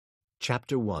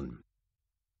Chapter 1.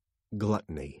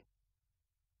 Gluttony.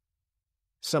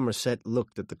 Somerset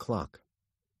looked at the clock.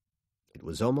 It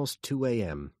was almost 2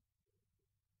 a.m.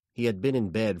 He had been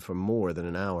in bed for more than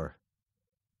an hour,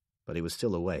 but he was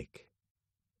still awake.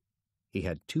 He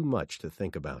had too much to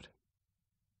think about.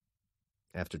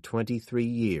 After 23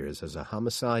 years as a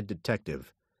homicide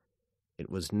detective, it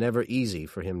was never easy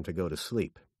for him to go to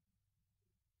sleep.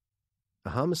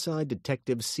 A homicide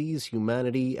detective sees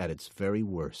humanity at its very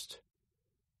worst.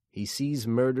 He sees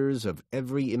murders of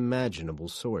every imaginable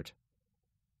sort.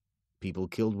 People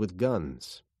killed with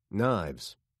guns,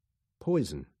 knives,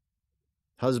 poison,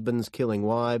 husbands killing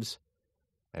wives,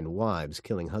 and wives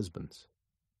killing husbands.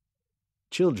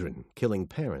 Children killing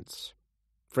parents,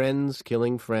 friends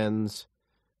killing friends,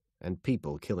 and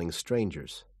people killing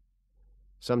strangers,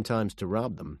 sometimes to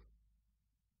rob them,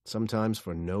 sometimes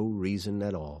for no reason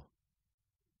at all.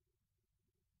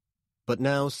 But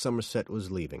now Somerset was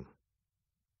leaving.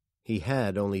 He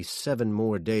had only 7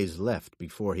 more days left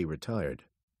before he retired.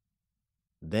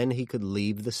 Then he could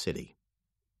leave the city,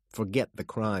 forget the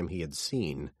crime he had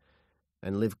seen,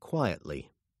 and live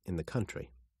quietly in the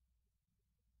country.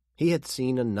 He had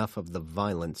seen enough of the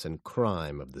violence and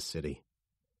crime of the city.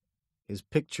 His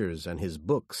pictures and his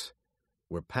books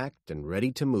were packed and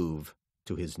ready to move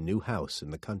to his new house in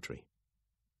the country.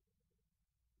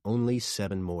 Only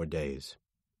 7 more days.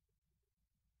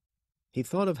 He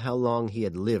thought of how long he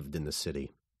had lived in the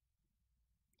city.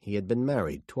 He had been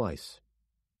married twice.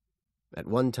 At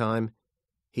one time,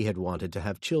 he had wanted to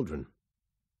have children,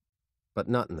 but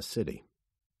not in the city.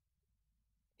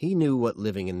 He knew what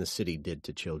living in the city did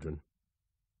to children.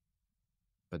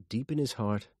 But deep in his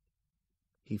heart,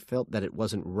 he felt that it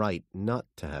wasn't right not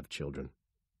to have children.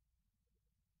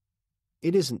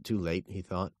 It isn't too late, he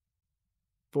thought.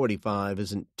 45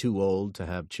 isn't too old to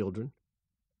have children.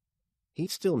 He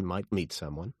still might meet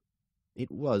someone. It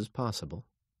was possible.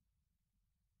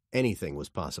 Anything was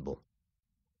possible,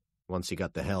 once he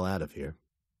got the hell out of here.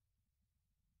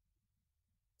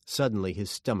 Suddenly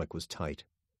his stomach was tight.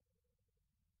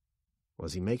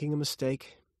 Was he making a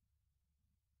mistake?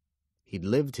 He'd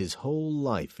lived his whole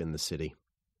life in the city.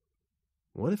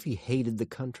 What if he hated the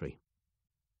country?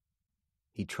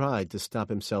 He tried to stop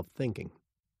himself thinking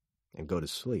and go to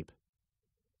sleep.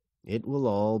 It will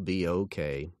all be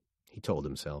okay, he told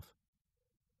himself.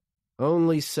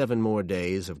 Only 7 more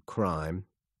days of crime,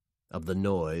 of the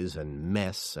noise and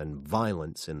mess and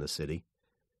violence in the city,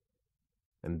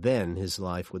 and then his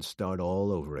life would start all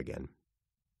over again.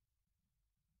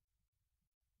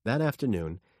 That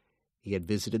afternoon, he had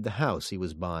visited the house he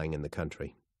was buying in the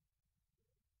country.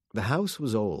 The house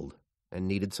was old and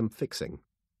needed some fixing,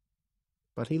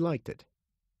 but he liked it.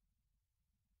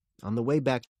 On the way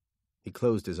back, he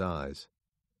closed his eyes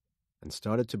and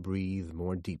started to breathe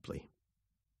more deeply.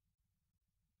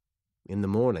 In the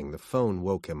morning, the phone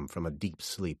woke him from a deep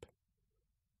sleep.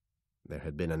 There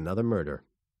had been another murder.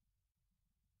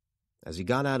 As he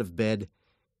got out of bed,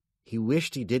 he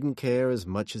wished he didn't care as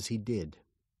much as he did.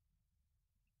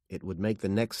 It would make the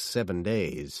next 7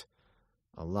 days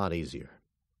a lot easier.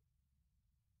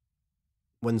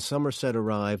 When Somerset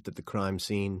arrived at the crime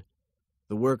scene,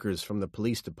 the workers from the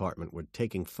police department were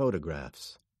taking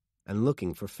photographs and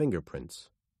looking for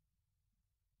fingerprints.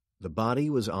 The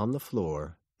body was on the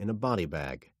floor in a body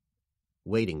bag,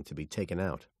 waiting to be taken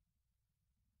out.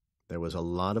 There was a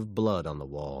lot of blood on the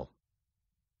wall,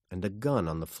 and a gun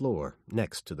on the floor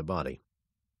next to the body.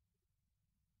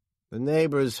 "The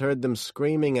neighbors heard them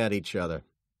screaming at each other,"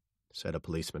 said a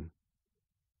policeman.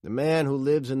 "The man who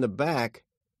lives in the back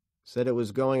said it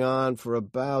was going on for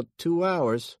about 2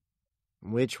 hours,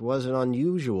 which wasn't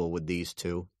unusual with these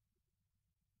two."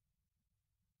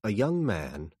 A young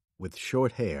man with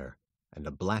short hair and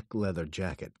a black leather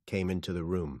jacket came into the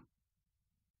room.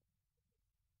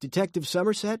 "Detective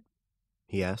Somerset?"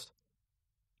 he asked.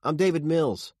 "I'm David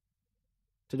Mills.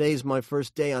 Today's my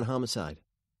first day on homicide."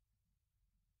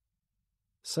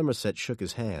 Somerset shook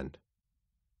his hand,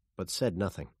 but said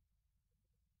nothing.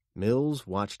 Mills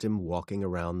watched him walking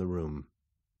around the room.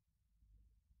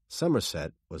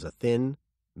 Somerset was a thin,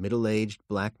 middle-aged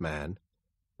black man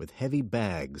with heavy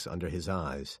bags under his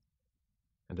eyes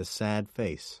and a sad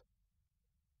face.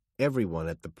 Everyone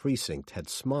at the precinct had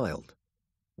smiled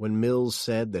when Mills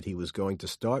said that he was going to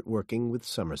start working with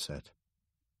Somerset.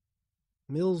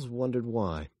 Mills wondered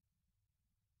why.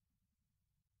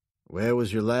 "Where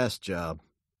was your last job?"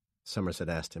 Somerset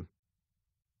asked him.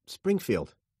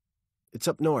 "Springfield. It's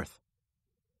up north."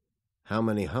 "How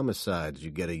many homicides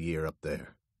you get a year up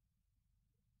there?"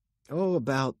 "Oh,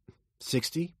 about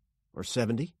 60 or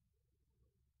 70.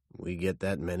 We get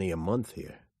that many a month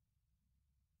here.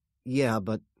 Yeah,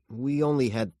 but We only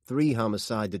had 3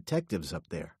 homicide detectives up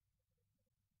there.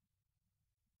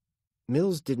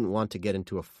 Mills didn't want to get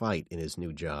into a fight in his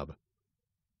new job,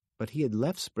 but he had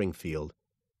left Springfield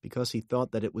because he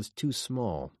thought that it was too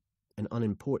small and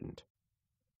unimportant.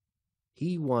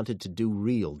 He wanted to do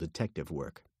real detective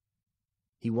work.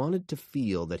 He wanted to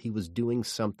feel that he was doing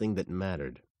something that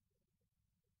mattered.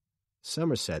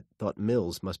 Somerset thought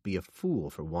Mills must be a fool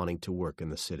for wanting to work in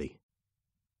the city.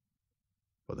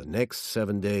 "For the next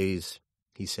 7 days,"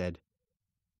 he said,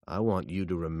 "I want you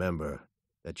to remember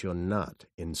that you're not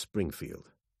in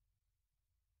Springfield."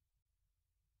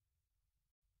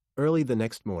 Early the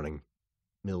next morning,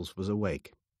 Mills was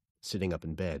awake, sitting up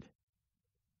in bed.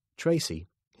 Tracy,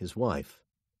 his wife,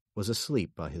 was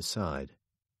asleep by his side.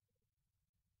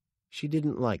 She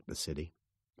didn't like the city,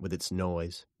 with its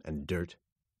noise and dirt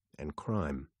and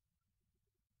crime.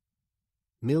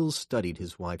 Mills studied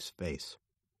his wife's face.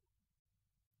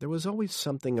 There was always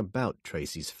something about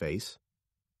Tracy's face.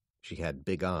 She had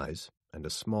big eyes and a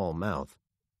small mouth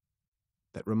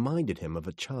that reminded him of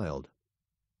a child.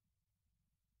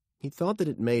 He thought that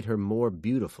it made her more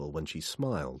beautiful when she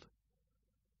smiled.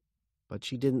 But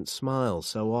she didn't smile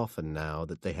so often now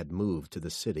that they had moved to the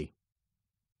city.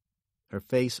 Her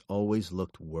face always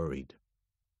looked worried.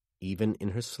 Even in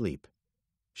her sleep,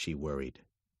 she worried.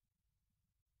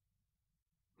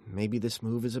 Maybe this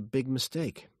move is a big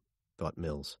mistake, thought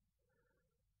Mills.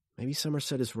 Maybe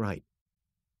Somerset is right.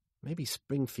 Maybe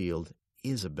Springfield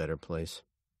is a better place.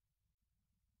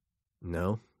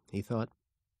 No, he thought,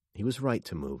 he was right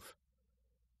to move.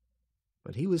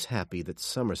 But he was happy that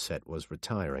Somerset was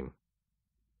retiring.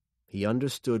 He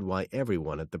understood why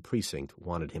everyone at the precinct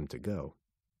wanted him to go.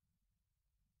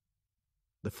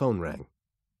 The phone rang.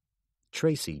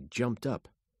 Tracy jumped up.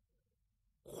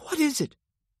 "What is it?"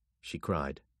 she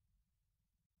cried.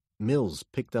 Mills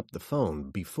picked up the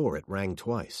phone before it rang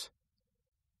twice.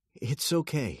 "It's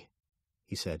okay,"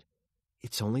 he said.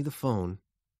 "It's only the phone."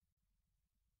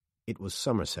 It was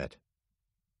Somerset.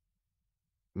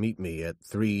 "Meet me at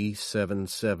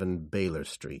 377 Baylor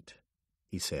Street,"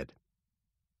 he said.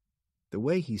 The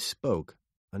way he spoke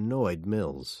annoyed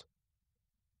Mills.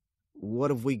 "What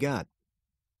have we got?"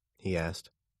 he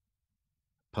asked.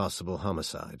 "Possible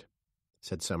homicide,"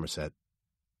 said Somerset,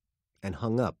 and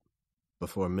hung up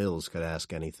before Mills could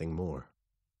ask anything more.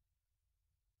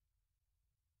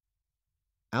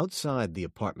 Outside the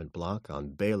apartment block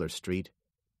on Baylor Street,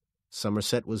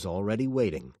 Somerset was already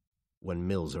waiting when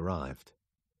Mills arrived.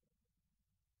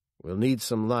 "We'll need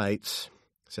some lights,"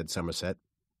 said Somerset.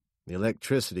 "The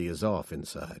electricity is off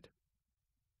inside."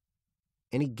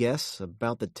 "Any guess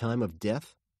about the time of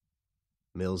death?"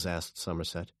 Mills asked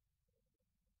Somerset.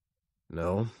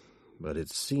 "No, but it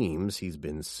seems he's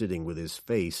been sitting with his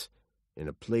face in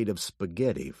a plate of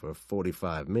spaghetti for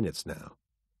 45 minutes now."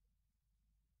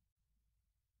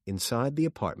 Inside the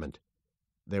apartment,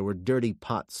 there were dirty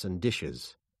pots and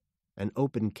dishes, and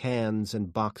open cans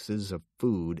and boxes of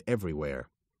food everywhere.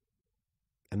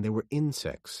 And there were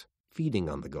insects feeding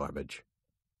on the garbage.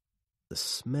 The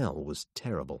smell was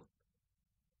terrible.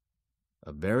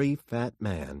 A very fat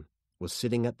man was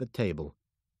sitting at the table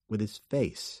with his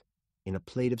face in a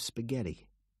plate of spaghetti.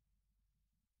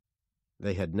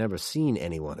 They had never seen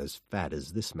anyone as fat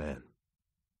as this man.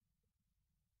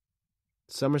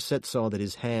 Somerset saw that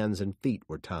his hands and feet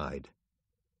were tied.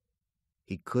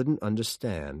 He couldn't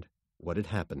understand what had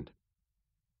happened.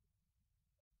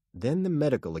 Then the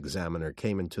medical examiner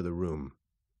came into the room.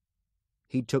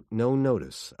 He took no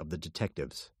notice of the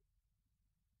detectives.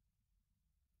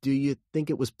 "Do you think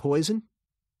it was poison?"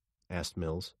 asked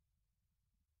Mills.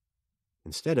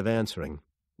 Instead of answering,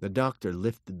 the doctor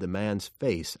lifted the man's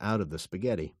face out of the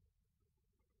spaghetti.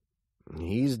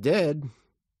 "He's dead,"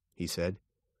 he said.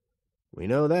 "We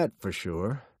know that for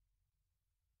sure.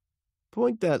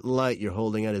 Point that light you're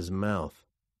holding at his mouth."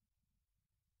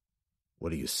 "What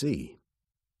do you see?"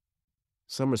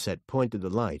 Somerset pointed the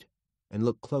light and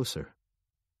looked closer.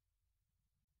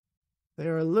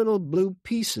 "There are little blue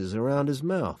pieces around his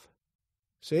mouth.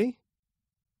 See?"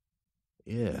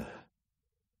 "Yeah.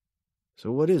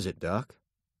 So what is it, Doc?"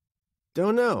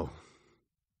 "Don't know.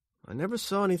 I never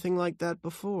saw anything like that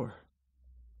before."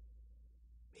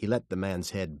 He let the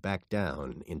man's head back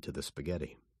down into the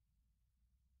spaghetti.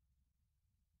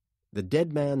 The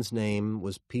dead man's name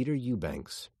was Peter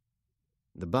Eubanks.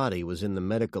 The body was in the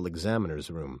medical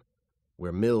examiner's room,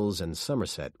 where Mills and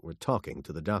Somerset were talking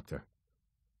to the doctor.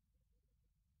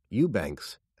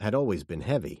 Eubanks had always been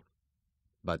heavy,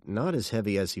 but not as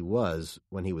heavy as he was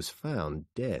when he was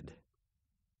found dead.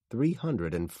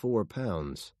 304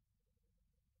 pounds.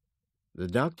 The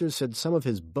doctor said some of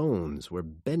his bones were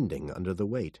bending under the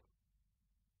weight.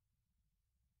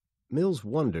 Mills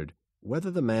wondered whether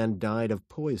the man died of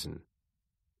poison,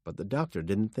 but the doctor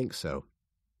didn't think so.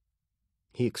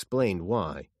 He explained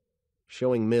why,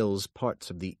 showing Mills parts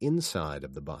of the inside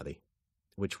of the body,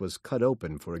 which was cut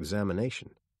open for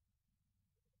examination.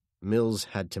 Mills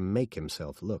had to make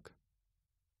himself look.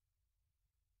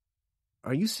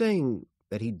 "Are you saying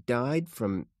that he died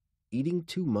from eating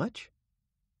too much?"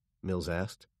 Mills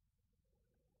asked.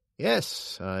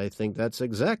 "Yes, I think that's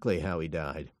exactly how he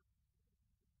died."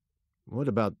 "What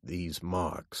about these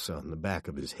marks on the back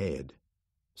of his head?"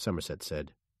 Somerset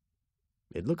said.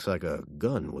 "It looks like a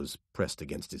gun was pressed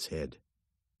against his head."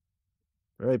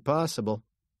 "Very possible,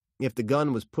 if the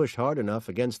gun was pushed hard enough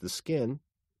against the skin."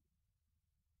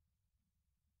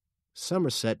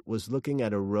 Somerset was looking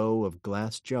at a row of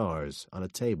glass jars on a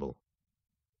table.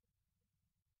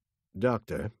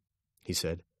 "Doctor," he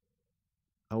said,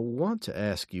 "I want to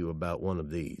ask you about one of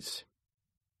these."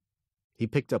 He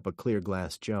picked up a clear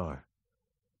glass jar.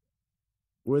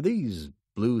 "Were these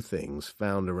blue things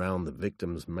found around the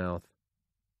victim's mouth?"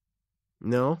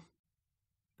 "No."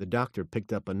 The doctor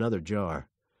picked up another jar.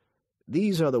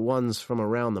 "These are the ones from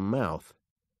around the mouth.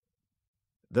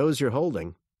 Those you're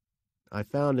holding, I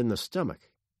found in the stomach."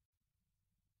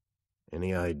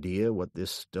 "Any idea what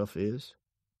this stuff is?"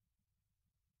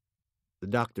 The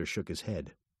doctor shook his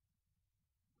head.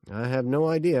 "I have no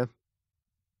idea."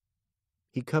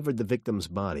 He covered the victim's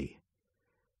body.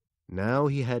 Now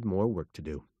he had more work to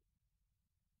do.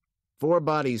 4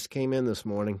 bodies came in this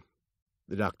morning,"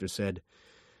 the doctor said,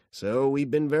 "so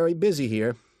we've been very busy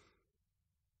here."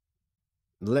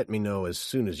 "Let me know as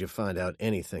soon as you find out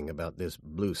anything about this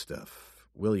blue stuff,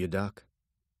 will you, Doc?"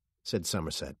 said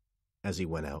Somerset as he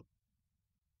went out.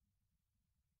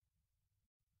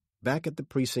 Back at the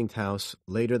precinct house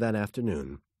later that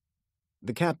afternoon,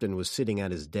 the captain was sitting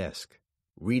at his desk,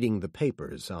 reading the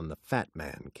papers on the Fat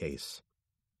Man case.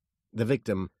 The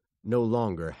victim no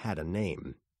longer had a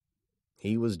name.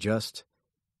 He was just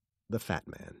the Fat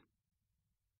Man.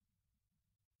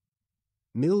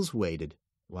 Mills waited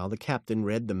while the captain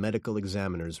read the medical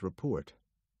examiner's report.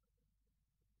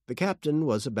 The captain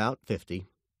was about 50,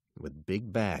 with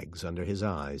big bags under his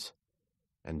eyes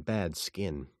and bad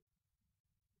skin.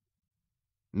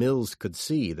 Mills could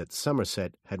see that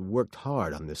Somerset had worked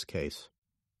hard on this case.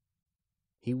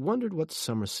 He wondered what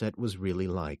Somerset was really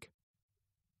like.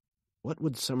 What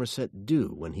would Somerset do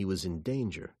when he was in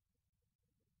danger?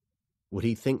 Would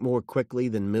he think more quickly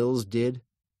than Mills did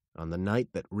on the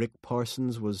night that Rick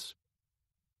Parsons was...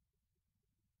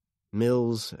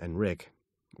 Mills and Rick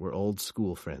were old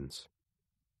school friends.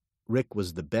 Rick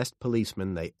was the best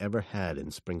policeman they ever had in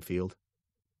Springfield.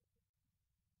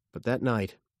 But that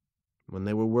night, when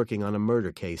they were working on a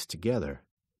murder case together,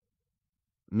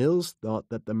 Mills thought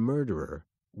that the murderer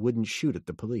wouldn't shoot at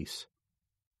the police.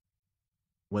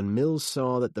 When Mills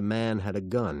saw that the man had a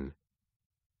gun,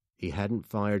 he hadn't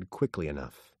fired quickly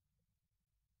enough.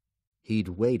 He'd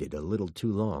waited a little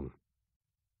too long.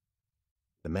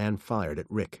 The man fired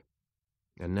at Rick,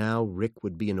 and now Rick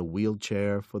would be in a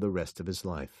wheelchair for the rest of his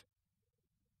life.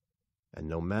 And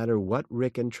no matter what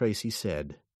Rick and Tracy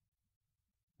said,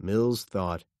 Mills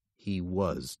thought he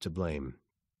was to blame.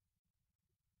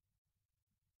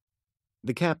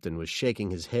 The captain was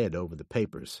shaking his head over the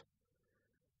papers.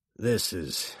 "This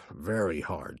is very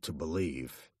hard to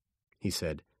believe," he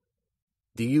said.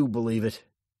 "Do you believe it?"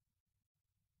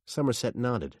 Somerset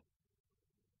nodded.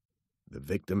 "The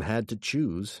victim had to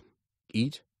choose,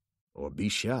 eat or be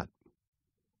shot.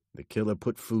 The killer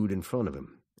put food in front of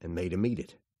him and made him eat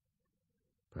it.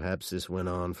 Perhaps this went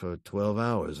on for 12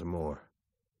 hours or more.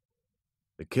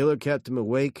 The killer kept him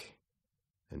awake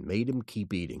and made him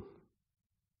keep eating."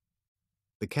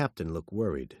 The captain looked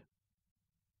worried.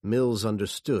 Mills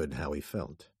understood how he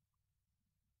felt.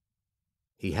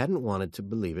 He hadn't wanted to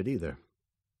believe it either.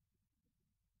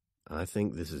 "I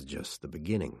think this is just the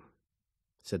beginning,"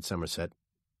 said Somerset.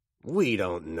 "We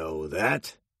don't know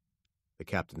that," the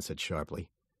captain said sharply.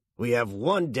 "We have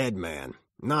 1 dead man,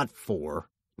 not 4,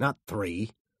 not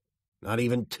 3, not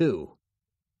even 2.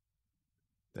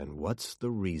 Then what's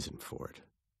the reason for it?"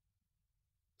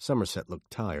 Somerset looked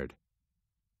tired.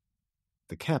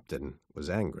 The captain was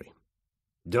angry.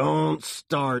 "Don't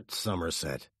start,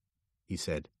 Somerset," he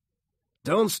said.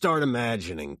 "Don't start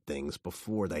imagining things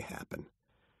before they happen.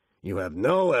 You have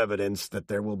no evidence that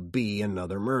there will be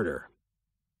another murder."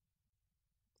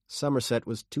 Somerset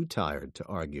was too tired to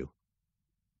argue.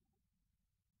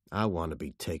 "I want to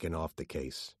be taken off the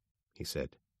case," he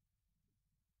said.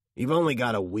 "You've only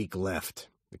got a week left,"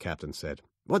 the captain said.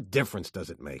 "What difference does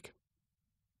it make?"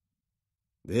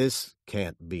 "This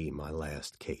can't be my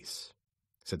last case,"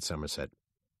 said Somerset.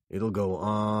 "It'll go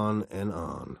on and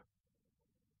on.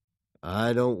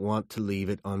 I don't want to leave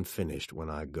it unfinished when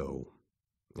I go.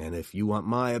 And if you want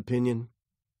my opinion,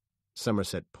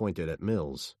 Somerset pointed at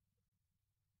Mills,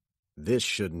 this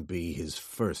shouldn't be his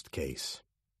first case.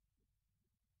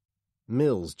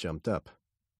 Mills jumped up.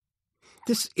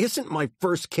 This isn't my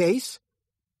first case,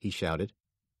 he shouted.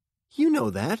 You know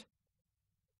that.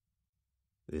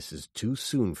 This is too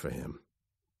soon for him.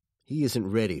 He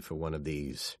isn't ready for one of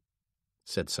these,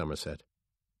 said Somerset.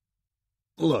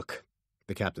 Look,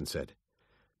 the captain said,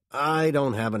 I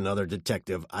don't have another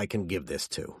detective I can give this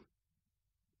to.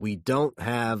 We don't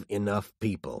have enough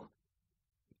people.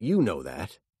 You know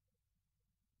that.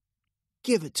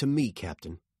 Give it to me,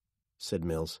 Captain, said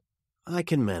Mills. I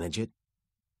can manage it.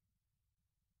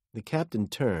 The captain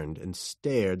turned and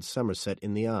stared Somerset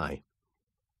in the eye.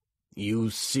 You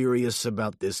serious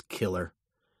about this killer?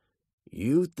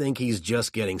 You think he's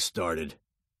just getting started?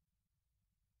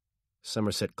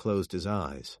 Somerset closed his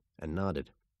eyes and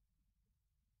nodded.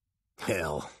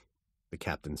 Hell, the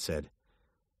captain said,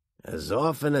 as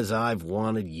often as I've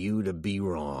wanted you to be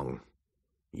wrong,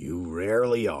 you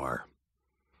rarely are.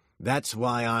 That's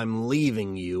why I'm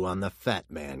leaving you on the Fat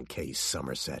Man case,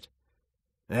 Somerset.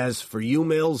 As for you,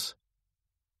 Mills,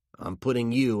 I'm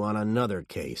putting you on another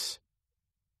case.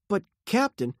 But,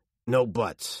 Captain... No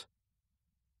buts.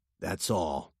 That's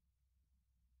all.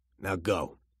 Now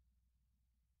go.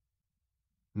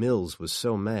 Mills was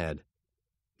so mad,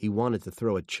 he wanted to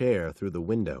throw a chair through the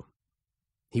window.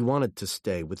 He wanted to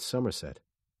stay with Somerset.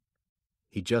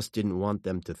 He just didn't want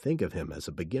them to think of him as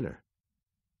a beginner.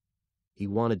 He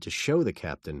wanted to show the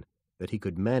captain that he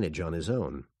could manage on his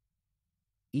own,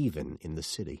 even in the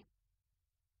city.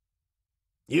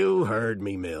 You heard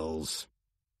me, Mills.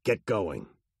 Get going,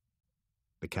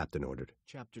 the captain ordered.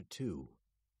 Chapter 2.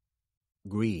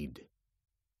 Greed.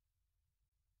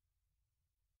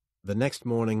 The next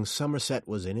morning, Somerset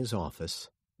was in his office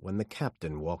when the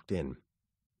captain walked in.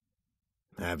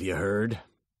 Have you heard?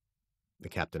 The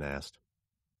captain asked.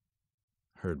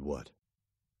 Heard what?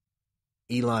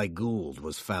 Eli Gould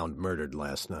was found murdered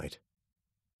last night.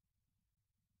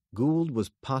 Gould was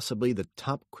possibly the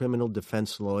top criminal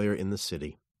defense lawyer in the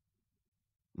city.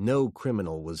 No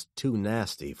criminal was too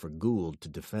nasty for Gould to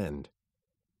defend.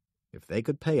 If they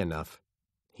could pay enough,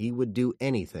 he would do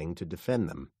anything to defend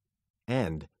them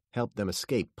and help them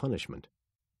escape punishment.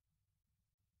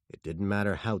 It didn't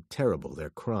matter how terrible their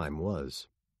crime was.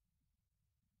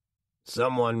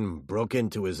 Someone broke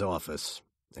into his office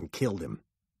and killed him,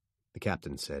 the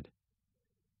captain said.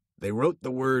 They wrote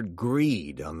the word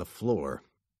greed on the floor,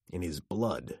 in his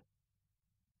blood.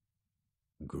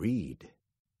 Greed.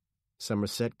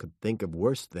 Somerset could think of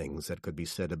worse things that could be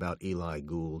said about Eli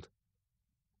Gould.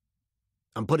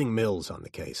 I'm putting Mills on the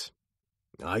case.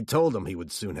 I told him he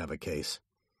would soon have a case.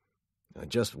 I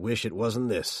just wish it wasn't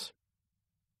this.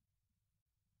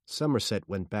 Somerset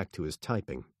went back to his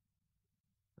typing.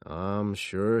 I'm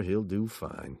sure he'll do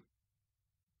fine.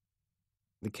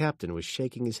 The captain was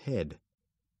shaking his head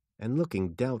and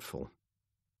looking doubtful.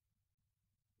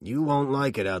 You won't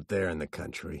like it out there in the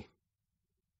country.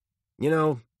 You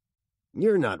know,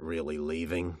 you're not really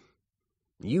leaving.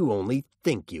 You only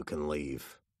think you can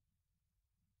leave.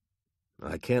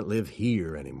 I can't live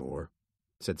here anymore,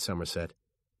 said Somerset.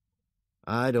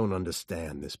 I don't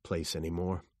understand this place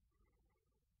anymore.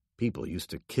 People used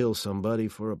to kill somebody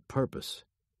for a purpose,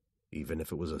 even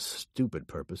if it was a stupid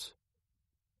purpose.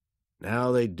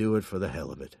 Now they do it for the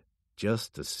hell of it,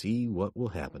 just to see what will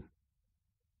happen.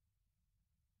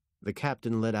 The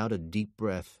captain let out a deep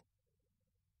breath.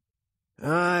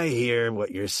 I hear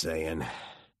what you're saying.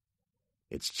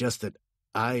 It's just that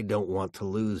I don't want to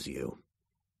lose you.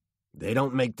 They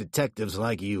don't make detectives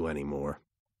like you anymore.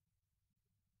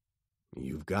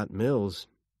 You've got Mills.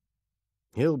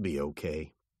 He'll be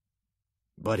okay.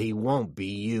 But he won't be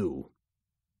you.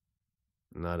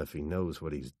 Not if he knows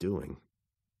what he's doing,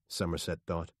 Somerset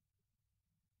thought.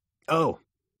 Oh,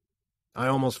 I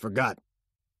almost forgot,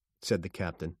 said the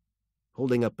captain,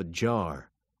 holding up a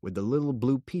jar with the little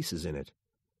blue pieces in it.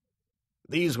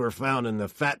 These were found in the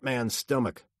fat man's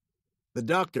stomach. The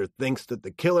doctor thinks that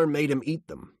the killer made him eat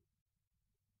them.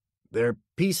 They're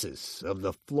pieces of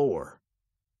the floor.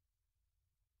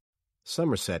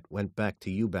 Somerset went back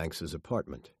to Eubanks's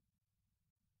apartment.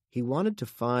 He wanted to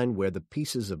find where the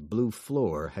pieces of blue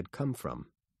floor had come from.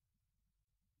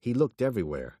 He looked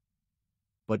everywhere,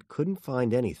 but couldn't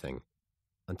find anything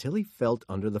until he felt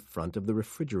under the front of the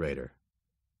refrigerator.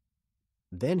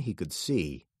 Then he could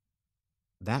see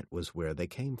that was where they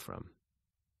came from.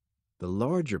 The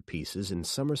larger pieces in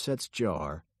Somerset's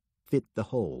jar fit the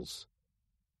holes.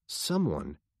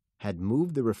 Someone had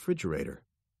moved the refrigerator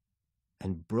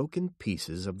and broken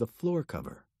pieces of the floor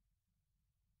cover.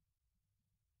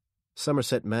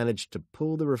 Somerset managed to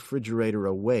pull the refrigerator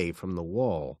away from the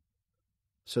wall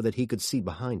so that he could see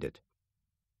behind it.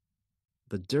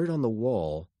 The dirt on the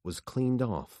wall was cleaned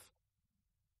off,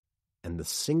 and the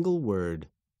single word,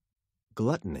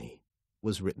 gluttony,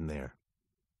 was written there.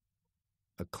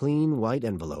 A clean white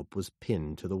envelope was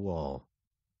pinned to the wall.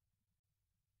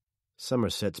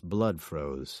 Somerset's blood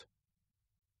froze.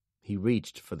 He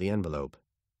reached for the envelope,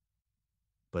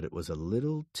 but it was a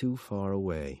little too far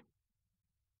away.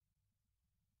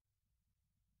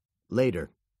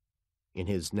 Later, in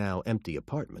his now empty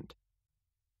apartment,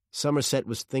 Somerset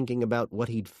was thinking about what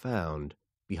he'd found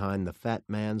behind the fat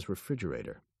man's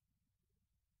refrigerator.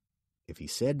 If he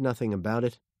said nothing about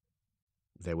it,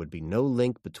 there would be no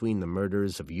link between the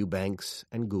murders of Eubanks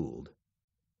and Gould.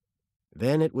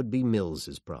 Then it would be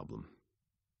Mills's problem.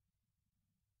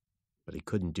 But he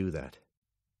couldn't do that.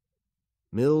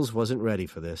 Mills wasn't ready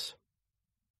for this.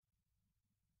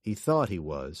 He thought he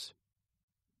was,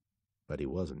 but he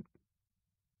wasn't.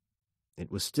 It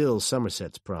was still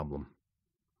Somerset's problem.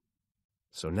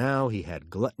 So now he had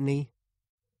gluttony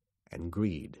and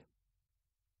greed.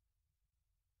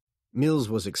 Mills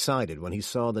was excited when he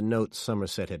saw the note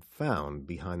Somerset had found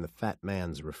behind the fat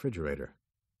man's refrigerator.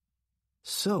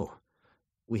 "So,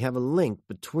 we have a link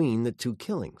between the two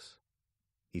killings,"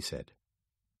 he said.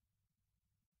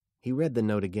 He read the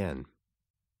note again.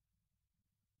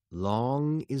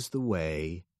 "Long is the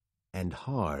way, and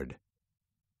hard,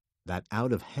 that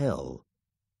out of hell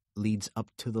leads up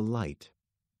to the light."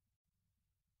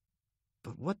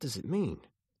 But what does it mean?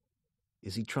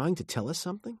 Is he trying to tell us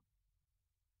something?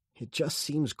 It just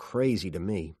seems crazy to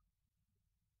me.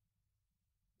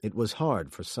 It was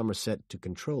hard for Somerset to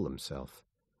control himself.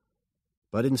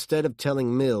 But instead of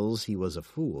telling Mills he was a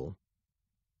fool,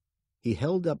 he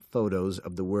held up photos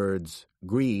of the words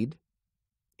greed,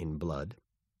 in blood,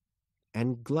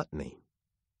 and gluttony.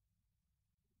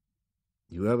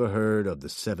 "You ever heard of the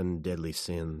 7 deadly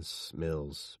sins,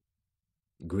 Mills?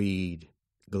 Greed,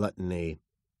 gluttony,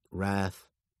 wrath,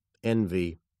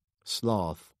 envy,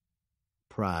 sloth,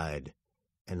 pride,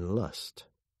 and lust."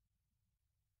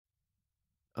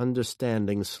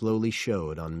 Understanding slowly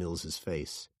showed on Mills's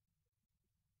face.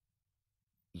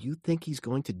 "You think he's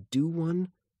going to do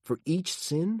one for each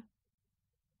sin?"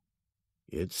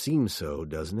 "It seems so,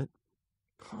 doesn't it?"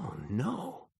 "Oh,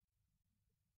 no."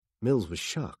 Mills was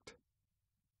shocked.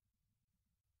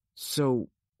 "So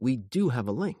we do have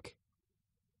a link."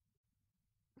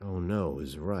 "Oh, no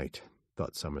is right,"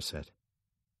 thought Somerset.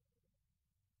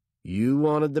 "You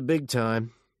wanted the big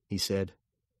time," he said.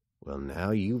 "Well,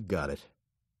 now you've got it.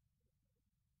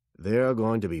 There are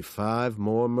going to be 5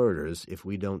 more murders if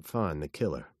we don't find the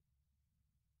killer."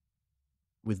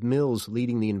 With Mills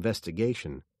leading the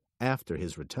investigation after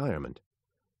his retirement,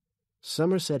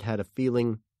 Somerset had a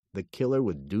feeling the killer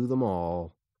would do them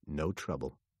all no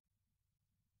trouble.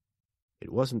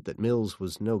 It wasn't that Mills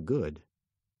was no good.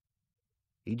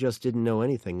 He just didn't know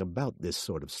anything about this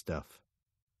sort of stuff,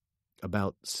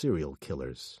 about serial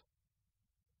killers.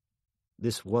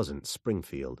 This wasn't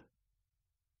Springfield.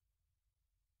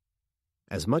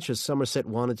 As much as Somerset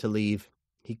wanted to leave,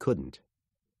 he couldn't.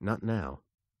 Not now.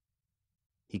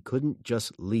 He couldn't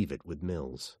just leave it with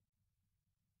Mills.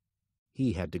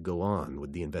 He had to go on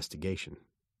with the investigation.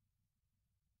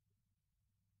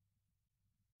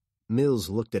 Mills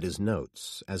looked at his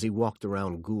notes as he walked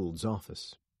around Gould's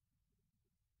office.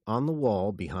 On the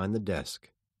wall behind the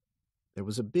desk, there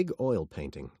was a big oil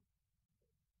painting.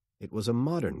 It was a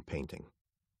modern painting,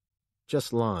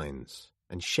 just lines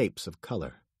and shapes of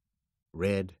color,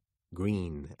 red,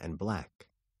 green, and black.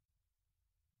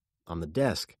 On the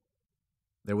desk,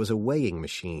 there was a weighing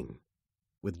machine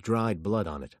with dried blood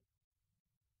on it.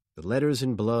 The letters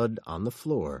in blood on the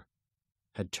floor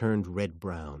had turned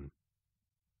red-brown.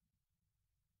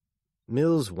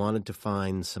 Mills wanted to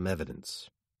find some evidence,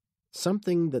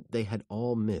 something that they had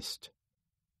all missed.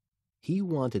 He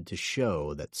wanted to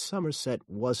show that Somerset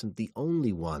wasn't the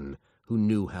only one who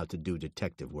knew how to do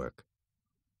detective work.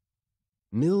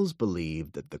 Mills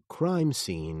believed that the crime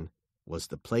scene was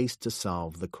the place to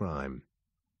solve the crime.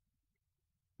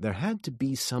 There had to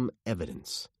be some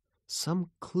evidence,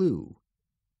 some clue,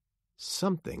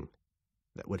 something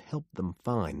that would help them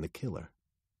find the killer.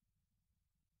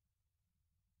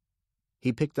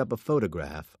 He picked up a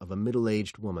photograph of a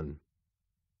middle-aged woman.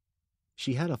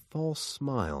 She had a false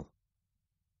smile,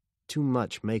 too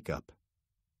much makeup,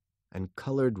 and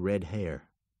colored red hair.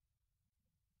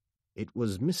 It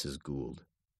was Mrs. Gould.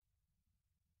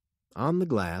 On the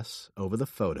glass, over the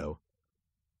photo,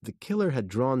 the killer had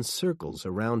drawn circles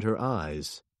around her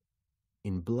eyes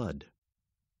in blood.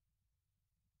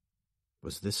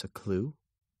 Was this a clue?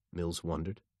 Mills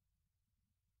wondered.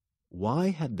 Why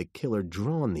had the killer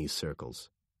drawn these circles?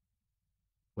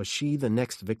 Was she the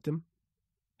next victim?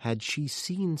 Had she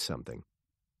seen something?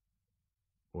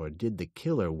 Or did the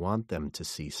killer want them to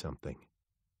see something?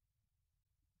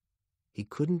 He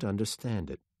couldn't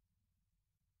understand it.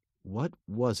 What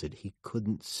was it he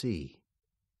couldn't see?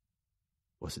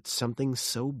 Was it something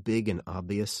so big and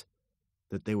obvious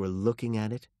that they were looking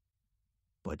at it,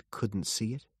 but couldn't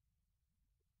see it?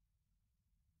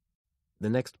 The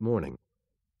next morning,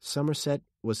 Somerset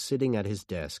was sitting at his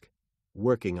desk,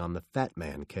 working on the Fat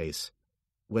Man case,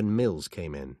 when Mills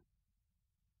came in.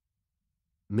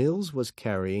 Mills was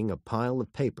carrying a pile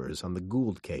of papers on the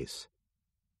Gould case.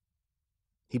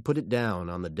 He put it down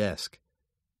on the desk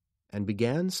and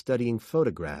began studying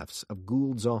photographs of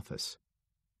Gould's office.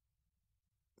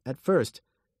 At first,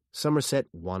 Somerset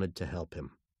wanted to help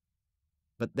him,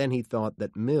 but then he thought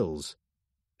that Mills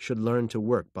should learn to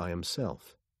work by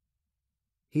himself.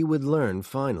 He would learn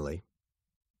finally,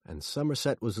 and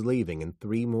Somerset was leaving in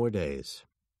 3 more days.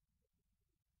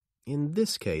 In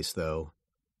this case, though,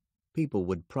 people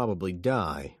would probably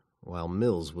die while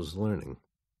Mills was learning.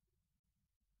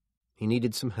 He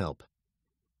needed some help,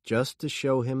 just to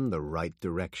show him the right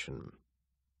direction.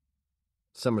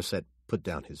 Somerset put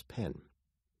down his pen.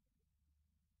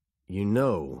 "You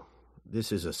know,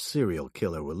 this is a serial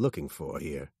killer we're looking for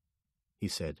here," he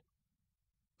said.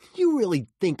 "You really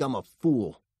think I'm a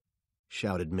fool?"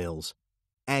 shouted Mills,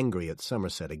 angry at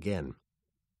Somerset again.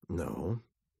 "No,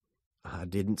 I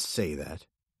didn't say that."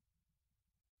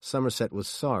 Somerset was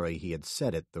sorry he had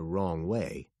said it the wrong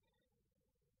way.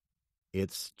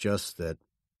 "It's just that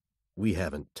we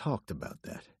haven't talked about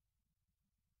that.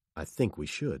 I think we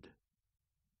should."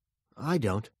 "I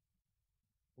don't."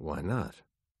 "Why not?"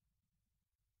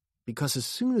 "Because as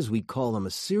soon as we call him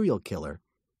a serial killer,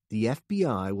 the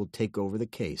FBI will take over the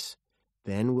case.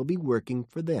 Then we'll be working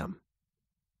for them."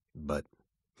 "But—"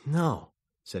 "No,"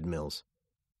 said Mills.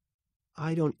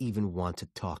 "I don't even want to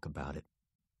talk about it."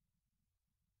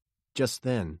 Just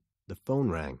then, the phone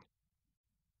rang.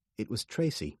 It was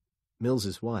Tracy,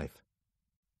 Mills's wife.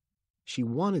 She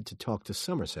wanted to talk to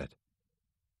Somerset,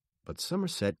 but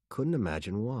Somerset couldn't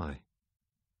imagine why.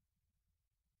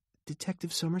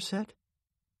 "Detective Somerset,"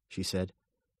 she said,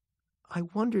 "I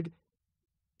wondered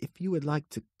if you would like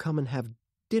to come and have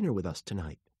dinner with us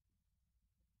tonight."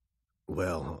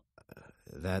 "Well,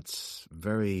 that's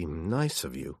very nice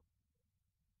of you."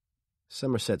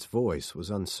 Somerset's voice was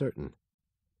uncertain.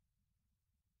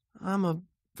 "I'm a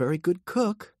very good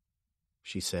cook,"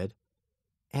 she said,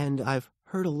 "and I've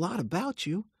heard a lot about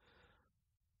you.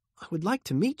 I would like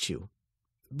to meet you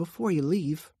before you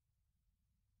leave."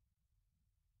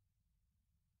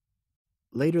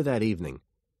 Later that evening,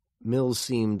 Mills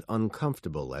seemed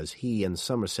uncomfortable as he and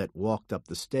Somerset walked up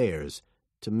the stairs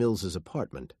to Mills's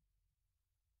apartment.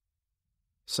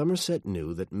 Somerset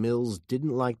knew that Mills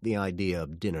didn't like the idea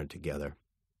of dinner together,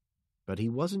 but he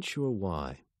wasn't sure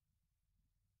why.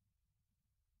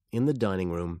 In the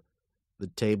dining room, the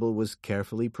table was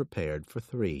carefully prepared for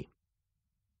 3.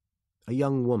 A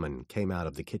young woman came out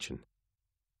of the kitchen.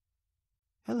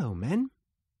 "Hello, men,"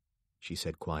 she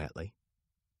said quietly.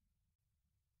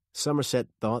 Somerset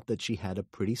thought that she had a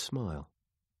pretty smile.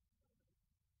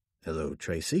 "Hello,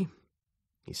 Tracy,"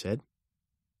 he said.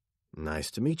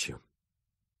 "Nice to meet you."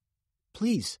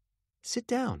 "Please, sit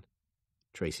down,"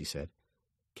 Tracy said.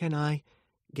 "Can I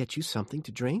get you something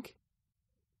to drink?"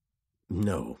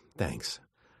 "No, thanks.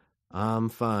 I'm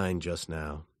fine just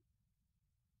now."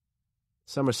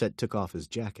 Somerset took off his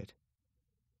jacket.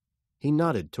 He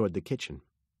nodded toward the kitchen.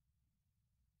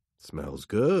 "Smells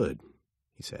good,"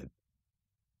 he said.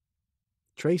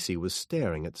 Tracy was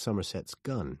staring at Somerset's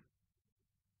gun.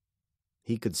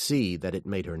 He could see that it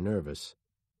made her nervous.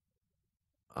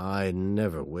 "I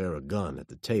never wear a gun at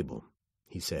the table,"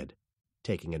 he said,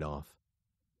 taking it off.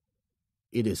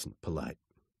 "It isn't polite."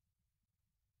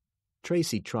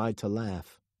 Tracy tried to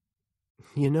laugh.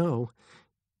 "You know,"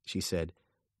 she said,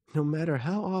 "no matter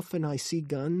how often I see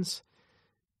guns,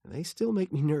 they still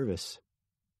make me nervous."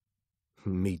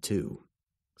 "Me too,"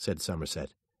 said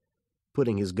Somerset,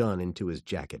 putting his gun into his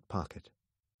jacket pocket.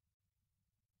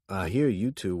 "I hear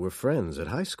you two were friends at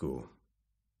high school,"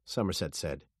 Somerset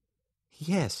said.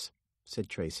 "Yes," said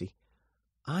Tracy.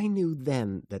 "I knew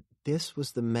then that this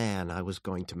was the man I was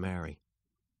going to marry."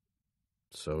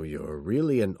 "So you're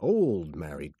really an old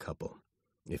married couple,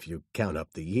 if you count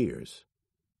up the years,"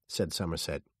 said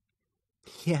Somerset.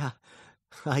 "Yeah,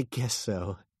 I guess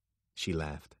so," she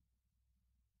laughed.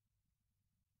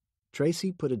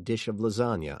 Tracy put a dish of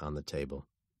lasagna on the table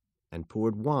and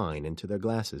poured wine into their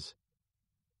glasses.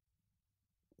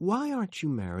 "Why aren't you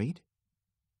married?"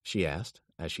 she asked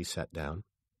as she sat down.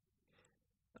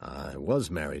 I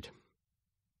was married.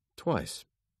 Twice.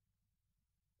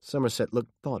 Somerset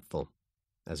looked thoughtful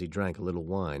as he drank a little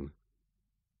wine.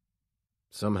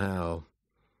 Somehow,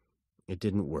 it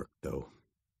didn't work, though.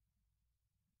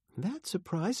 That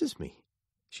surprises me,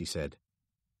 she said.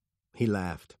 He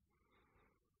laughed.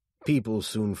 People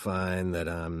soon find that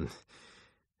I'm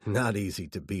not easy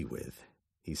to be with,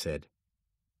 he said.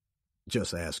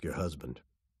 Just ask your husband.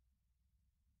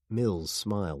 Mills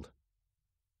smiled.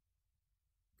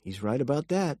 He's right about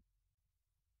that.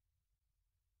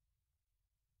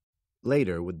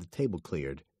 Later, with the table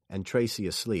cleared and Tracy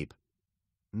asleep,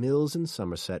 Mills and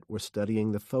Somerset were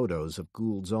studying the photos of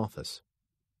Gould's office.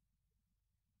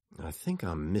 I think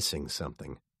I'm missing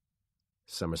something,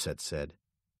 Somerset said.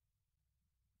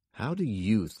 How do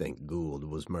you think Gould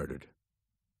was murdered?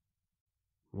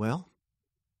 Well,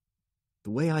 the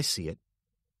way I see it,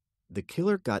 the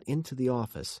killer got into the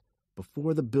office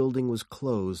before the building was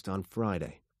closed on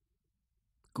Friday.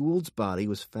 Gould's body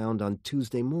was found on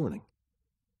Tuesday morning.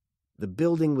 The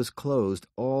building was closed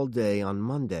all day on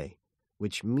Monday,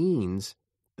 which means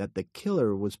that the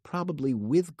killer was probably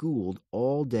with Gould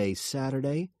all day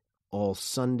Saturday, all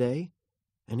Sunday,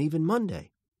 and even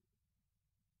Monday.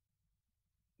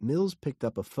 Mills picked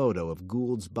up a photo of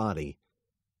Gould's body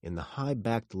in the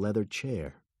high-backed leather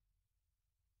chair.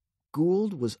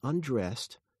 Gould was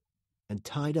undressed and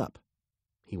tied up,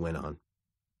 he went on.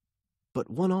 But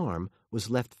one arm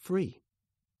was left free.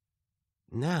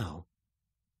 Now,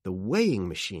 the weighing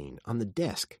machine on the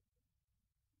desk,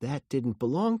 that didn't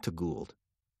belong to Gould.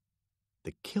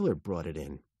 The killer brought it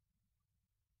in.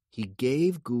 He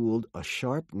gave Gould a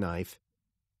sharp knife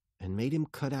and made him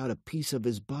cut out a piece of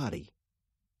his body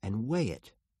and weigh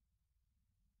it.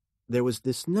 There was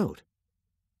this note.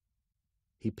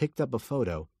 He picked up a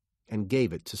photo and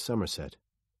gave it to Somerset.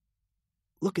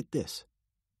 Look at this.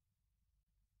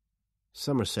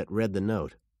 Somerset read the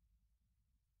note.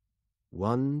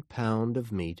 1 pound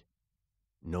of meat,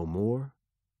 no more,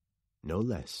 no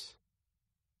less.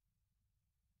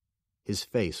 His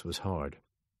face was hard.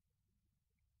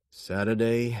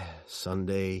 Saturday,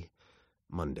 Sunday,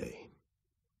 Monday.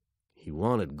 He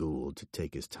wanted Gould to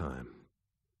take his time,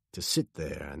 to sit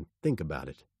there and think about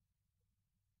it.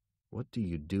 What do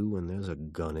you do when there's a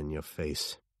gun in your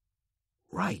face?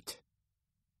 Right.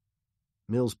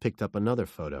 Mills picked up another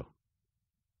photo.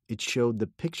 It showed the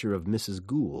picture of Mrs.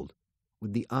 Gould,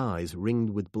 with the eyes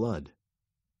ringed with blood.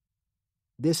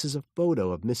 This is a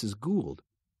photo of Mrs. Gould,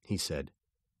 he said.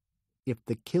 If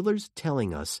the killer's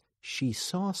telling us she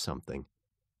saw something,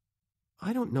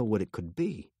 I don't know what it could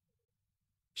be.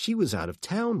 She was out of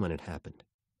town when it happened.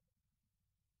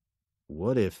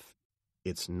 What if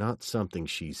it's not something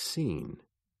she's seen,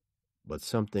 but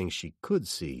something she could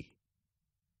see,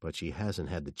 but she hasn't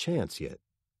had the chance yet?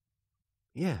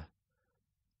 Yeah,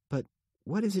 but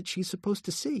what is it she's supposed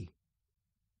to see?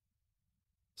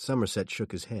 Somerset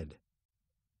shook his head.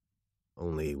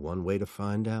 Only one way to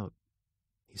find out,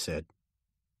 he said.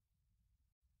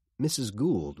 Mrs.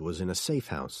 Gould was in a safe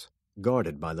house,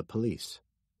 guarded by the police.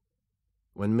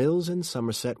 When Mills and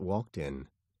Somerset walked in,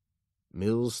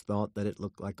 Mills thought that it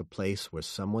looked like a place where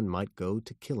someone might go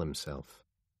to kill himself.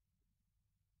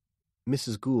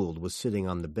 Mrs. Gould was sitting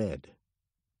on the bed,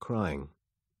 crying.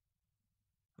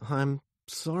 I'm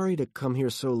sorry to come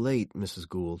here so late, Mrs.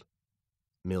 Gould,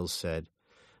 Mills said,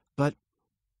 but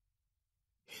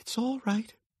it's all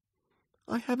right.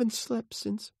 I haven't slept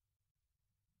since.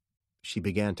 She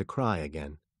began to cry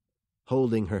again,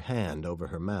 holding her hand over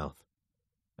her mouth,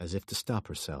 as if to stop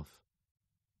herself.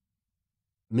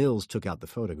 Mills took out the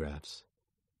photographs.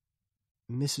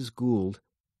 Mrs. Gould,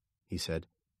 he said,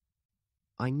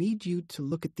 I need you to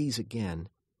look at these again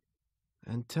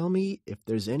and tell me if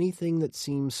there's anything that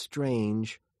seems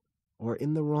strange or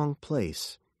in the wrong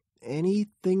place,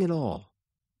 anything at all.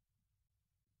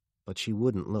 But she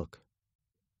wouldn't look.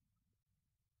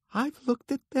 I've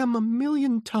looked at them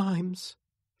 1,000,000 times,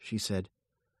 she said.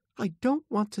 I don't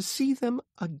want to see them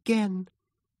again.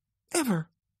 Ever.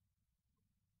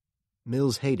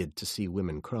 Mills hated to see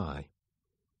women cry,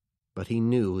 but he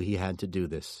knew he had to do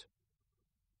this.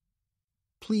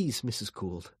 Please, Mrs.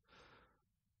 Gould,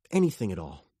 anything at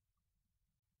all.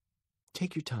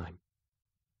 Take your time.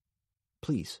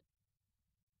 Please.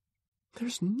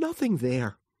 There's nothing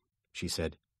there, she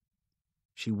said.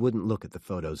 She wouldn't look at the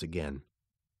photos again.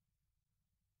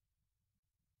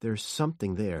 There's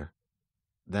something there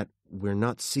that we're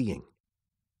not seeing,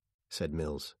 said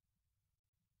Mills.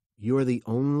 You're the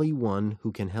only one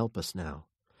who can help us now.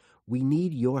 We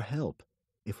need your help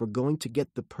if we're going to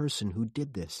get the person who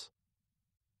did this.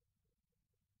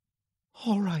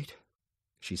 All right,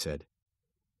 she said.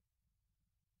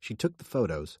 She took the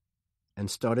photos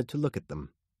and started to look at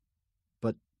them,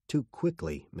 but too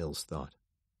quickly, Mills thought.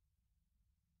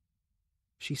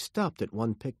 She stopped at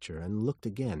one picture and looked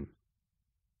again.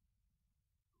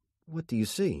 "What do you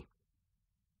see?"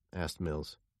 asked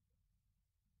Mills.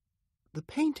 "The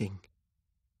painting,"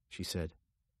 she said.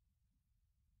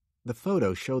 The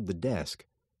photo showed the desk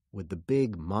with the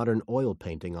big modern oil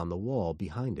painting on the wall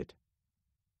behind it.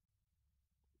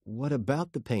 "What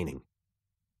about the painting?"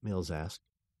 Mills asked.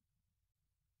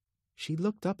 She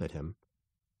looked up at him,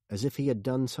 as if he had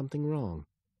done something wrong.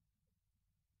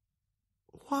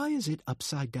 "Why is it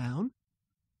upside down?"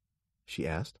 she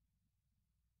asked.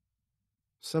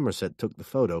 Somerset took the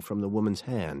photo from the woman's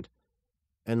hand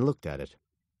and looked at it.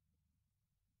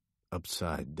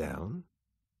 "Upside down?"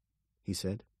 he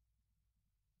said.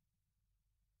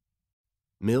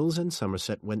 Mills and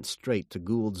Somerset went straight to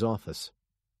Gould's office.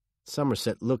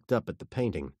 Somerset looked up at the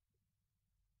painting.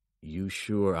 "You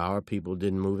sure our people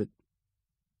didn't move it?"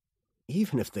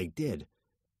 "Even if they did,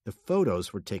 the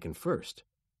photos were taken first."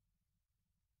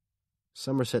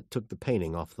 Somerset took the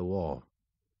painting off the wall.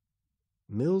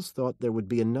 Mills thought there would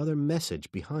be another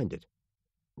message behind it,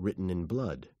 written in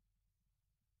blood.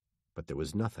 But there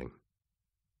was nothing.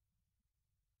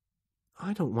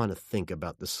 "I don't want to think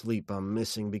about the sleep I'm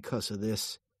missing because of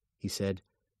this," he said.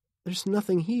 "There's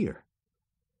nothing here.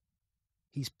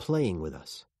 He's playing with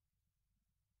us."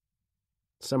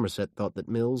 Somerset thought that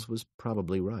Mills was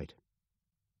probably right.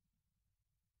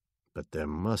 "But there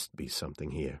must be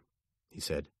something here," he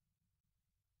said.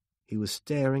 He was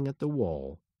staring at the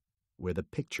wall where the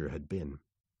picture had been.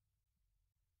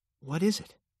 "What is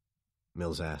it?"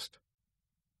 Mills asked.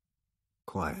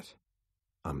 "Quiet.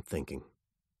 I'm thinking."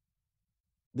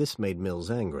 This made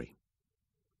Mills angry.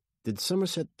 Did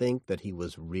Somerset think that he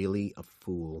was really a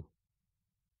fool?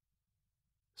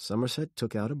 Somerset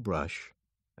took out a brush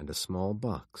and a small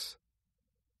box.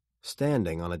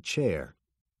 Standing on a chair,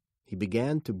 he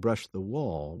began to brush the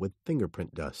wall with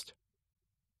fingerprint dust.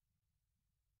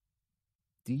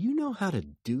 "Do you know how to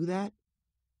do that?"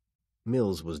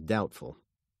 Mills was doubtful,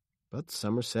 but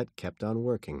Somerset kept on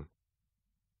working.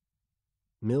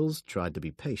 Mills tried to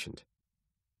be patient,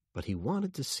 but he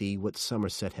wanted to see what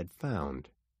Somerset had found.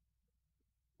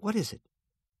 "What is it?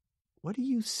 What do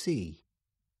you see?"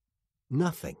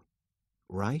 "Nothing,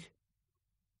 right?"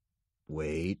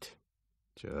 "Wait,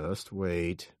 just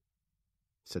wait,"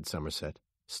 said Somerset,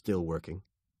 still working.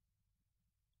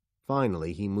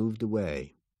 Finally he moved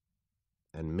away,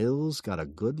 and Mills got a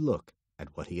good look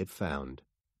at what he had found.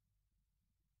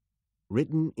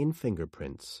 Written in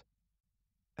fingerprints,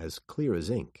 as clear as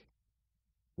ink,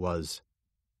 was,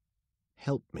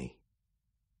 "Help me."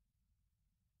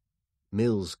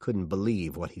 Mills couldn't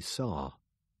believe what he saw.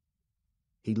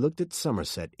 He looked at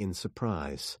Somerset in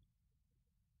surprise.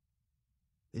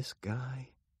 "This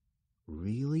guy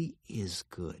really is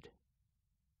good,"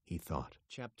 he thought.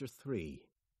 Chapter 3.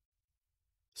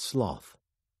 Sloth.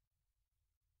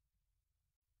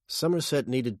 Somerset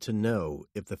needed to know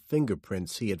if the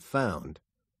fingerprints he had found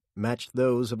matched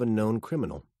those of a known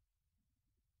criminal.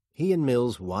 He and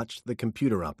Mills watched the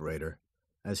computer operator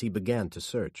as he began to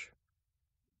search.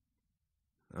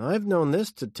 "I've known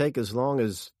this to take as long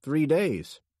as 3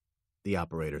 days," the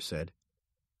operator said.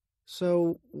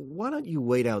 "So why don't you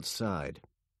wait outside?"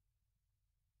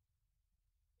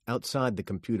 Outside the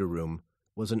computer room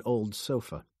was an old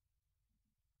sofa.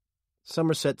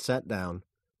 Somerset sat down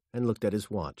and looked at his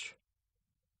watch.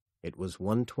 It was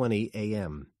 1:20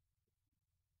 a.m.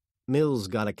 Mills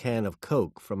got a can of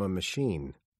Coke from a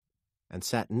machine and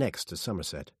sat next to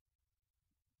Somerset.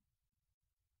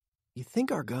 "You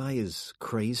think our guy is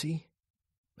crazy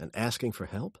and asking for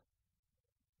help?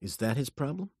 Is that his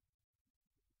problem?"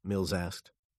 Mills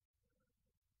asked.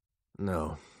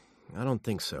 "No, I don't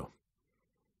think so.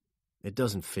 It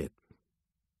doesn't fit.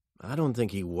 I don't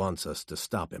think he wants us to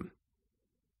stop him.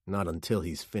 Not until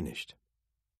he's finished."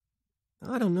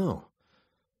 "I don't know.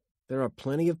 There are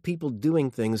plenty of people doing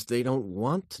things they don't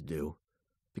want to do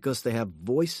because they have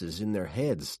voices in their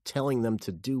heads telling them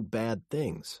to do bad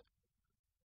things."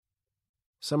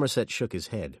 Somerset shook his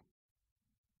head.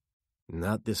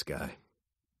 "Not this guy.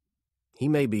 He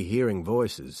may be hearing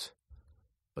voices,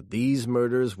 but these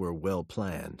murders were well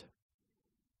planned.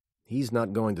 He's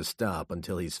not going to stop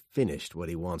until he's finished what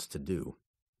he wants to do."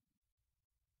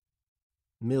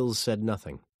 Mills said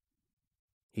nothing.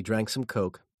 He drank some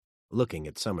Coke, looking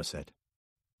at Somerset.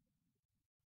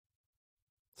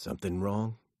 "Something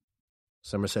wrong?"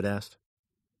 Somerset asked.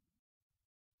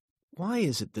 "Why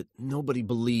is it that nobody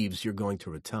believes you're going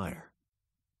to retire?"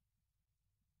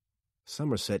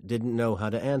 Somerset didn't know how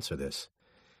to answer this,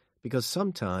 because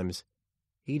sometimes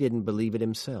He didn't believe it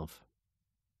himself.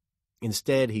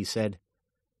 Instead, he said,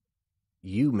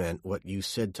 "You meant what you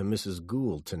said to Mrs.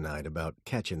 Gould tonight about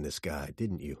catching this guy,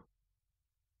 didn't you?"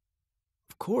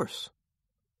 "Of course."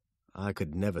 "I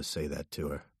could never say that to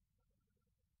her.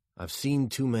 I've seen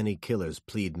too many killers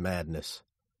plead madness.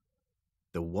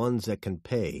 The ones that can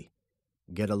pay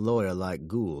get a lawyer like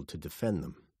Gould to defend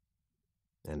them,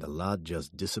 and a lot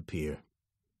just disappear.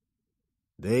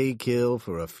 They kill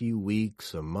for a few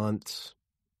weeks or months,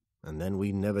 and then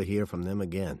we never hear from them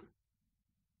again.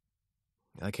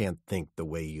 I can't think the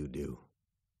way you do.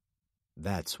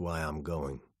 That's why I'm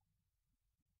going."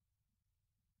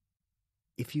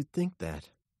 "If you think that,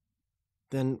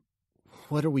 then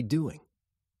what are we doing?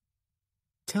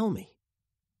 Tell me."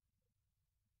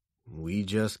 "We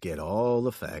just get all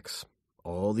the facts,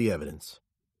 all the evidence.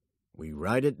 We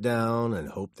write it down and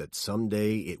hope that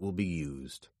someday it will be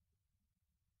used."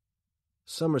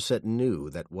 Somerset knew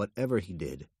that whatever he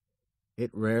did,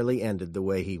 it rarely ended the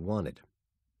way he wanted.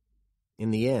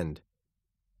 In the end,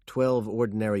 12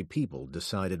 ordinary people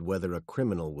decided whether a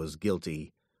criminal was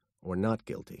guilty or not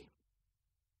guilty.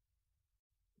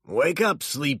 "Wake up,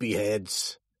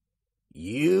 sleepyheads.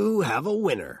 You have a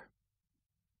winner."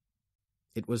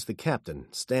 It was the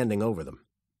captain standing over them.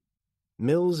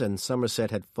 Mills and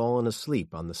Somerset had fallen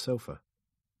asleep on the sofa.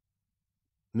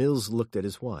 Mills looked at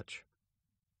his watch.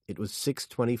 It was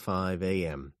 6:25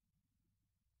 a.m.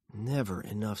 Never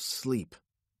enough sleep,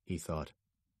 he thought.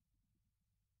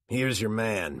 "Here's your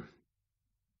man."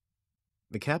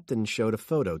 The captain showed a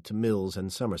photo to Mills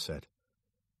and Somerset.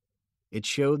 It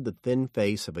showed the thin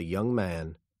face of a young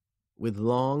man with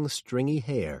long, stringy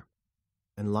hair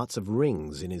and lots of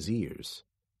rings in his ears.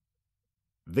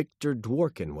 Victor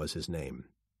Dworkin was his name,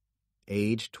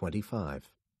 age 25.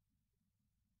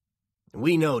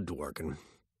 "We know Dworkin.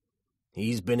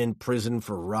 He's been in prison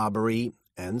for robbery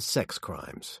and sex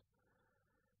crimes.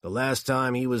 The last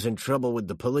time he was in trouble with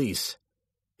the police,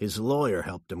 his lawyer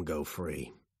helped him go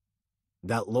free.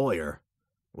 That lawyer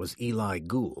was Eli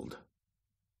Gould,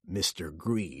 Mr.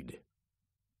 Greed."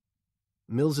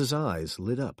 Mills's eyes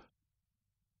lit up.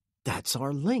 "That's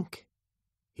our link,"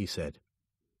 he said.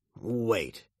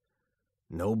 "Wait.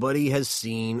 Nobody has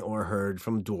seen or heard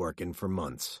from Dworkin for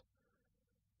months.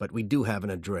 But we do have an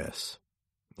address,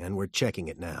 and we're checking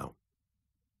it now."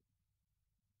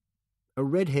 A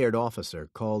red-haired officer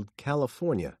called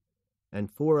California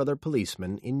and 4 other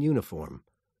policemen in uniform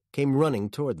came running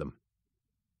toward them.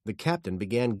 The captain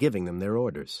began giving them their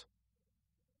orders.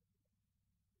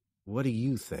 "What do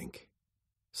you think?"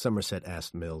 Somerset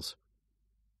asked Mills.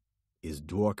 "Is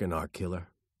Dworkin our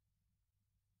killer?"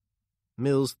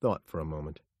 Mills thought for a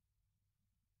moment.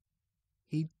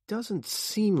 "He doesn't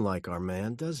seem like our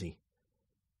man, does he?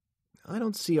 I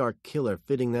don't see our killer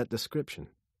fitting that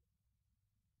description."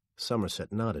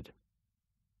 Somerset nodded.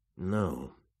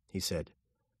 "No," he said.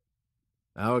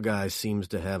 "Our guy seems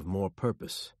to have more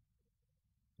purpose.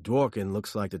 Dworkin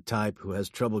looks like the type who has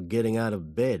trouble getting out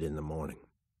of bed in the morning."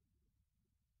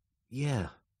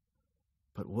 "Yeah,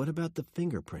 but what about the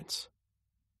fingerprints?"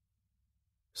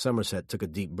 Somerset took a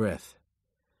deep breath.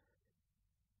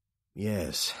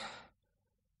 "Yes,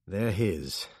 they're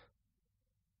his.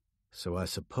 So I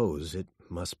suppose it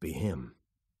must be him."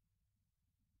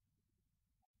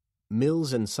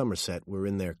 Mills and Somerset were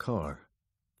in their car,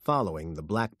 following the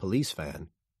black police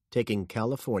van, taking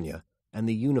California and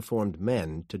the uniformed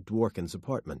men to Dworkin's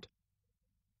apartment.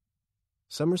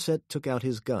 Somerset took out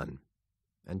his gun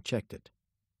and checked it.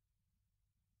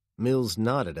 Mills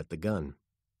nodded at the gun.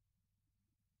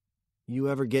 "You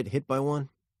ever get hit by one?"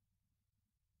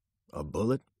 "A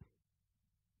bullet?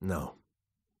 No.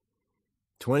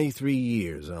 23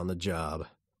 years on the job,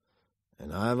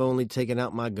 and I've only taken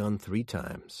out my gun 3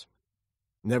 times.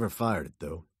 Never fired it,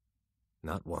 though.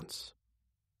 Not once."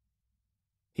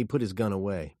 He put his gun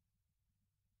away.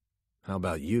 "How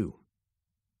about you?"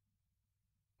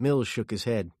 Mills shook his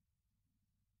head.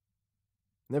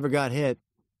 "Never got hit.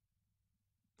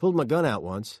 Pulled my gun out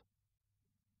once.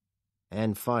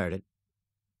 And fired it."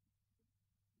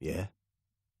 "Yeah?"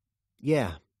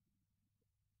 "Yeah.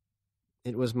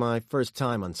 It was my first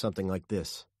time on something like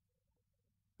this.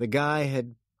 The guy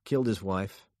had killed his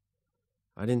wife.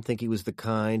 I didn't think he was the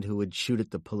kind who would shoot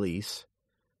at the police.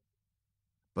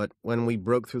 But when we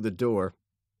broke through the door,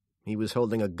 he was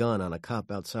holding a gun on a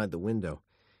cop outside the window.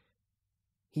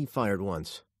 He fired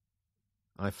once.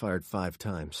 I fired 5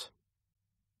 times.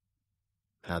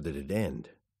 "How did it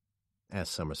end?"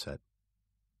 asked Somerset.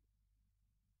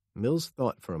 Mills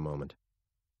thought for a moment.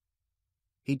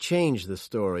 He changed the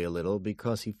story a little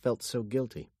because he felt so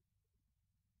guilty.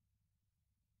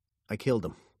 "I killed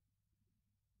him.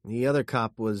 The other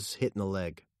cop was hit in the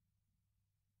leg.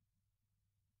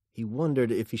 He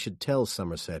wondered if he should tell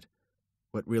Somerset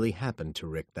what really happened to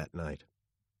Rick that night.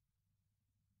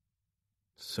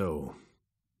 So,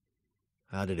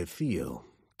 how did it feel,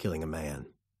 killing a man?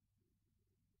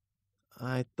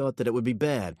 I thought that it would be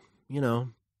bad,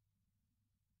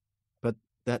 But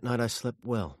that night I slept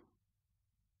well.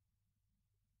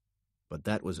 But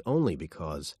that was only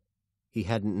because he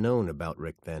hadn't known about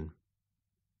Rick then.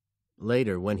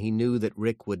 Later, when he knew that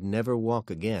Rick would never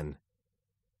walk again,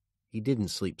 he didn't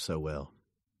sleep so well.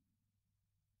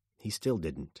 He still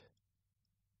didn't.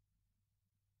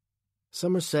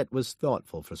 Somerset was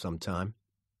thoughtful for some time.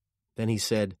 Then he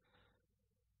said,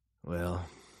 "Well,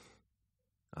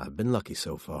 I've been lucky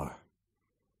so far.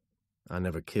 I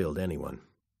never killed anyone."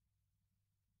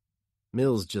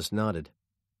 Mills just nodded.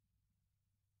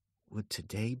 Would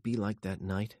today be like that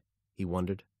night? He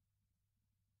wondered.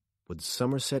 Would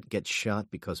Somerset get shot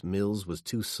because Mills was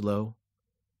too slow?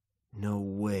 No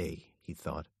way, he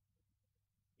thought.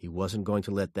 He wasn't going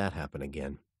to let that happen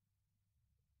again.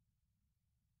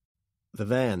 The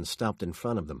van stopped in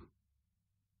front of them.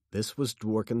 This was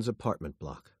Dworkin's apartment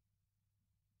block.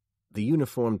 The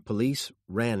uniformed police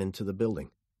ran into the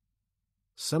building.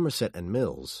 Somerset and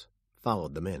Mills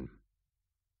followed them in.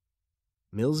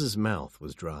 Mills's mouth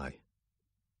was dry.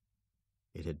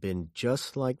 It had been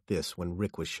just like this when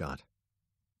Rick was shot.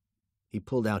 He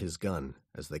pulled out his gun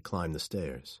as they climbed the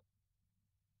stairs.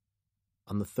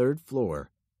 On the third floor,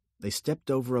 they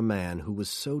stepped over a man who was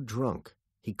so drunk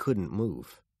he couldn't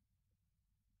move.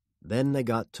 Then they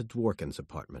got to Dworkin's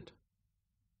apartment.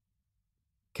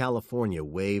 California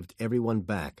waved everyone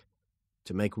back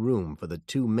to make room for the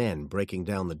two men breaking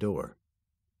down the door.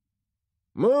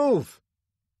 "Move!"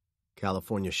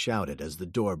 California shouted as the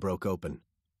door broke open.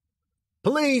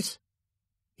 "Police!"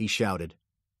 he shouted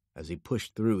as he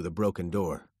pushed through the broken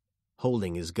door,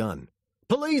 holding his gun.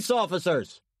 "Police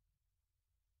officers!"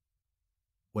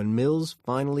 When Mills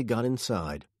finally got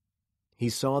inside, he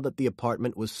saw that the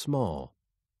apartment was small,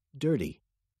 dirty,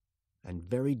 and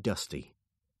very dusty.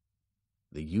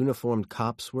 The uniformed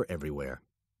cops were everywhere.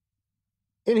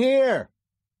 "In here!"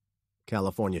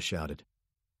 California shouted.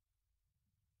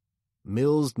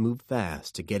 Mills moved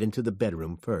fast to get into the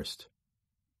bedroom first.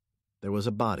 There was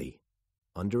a body,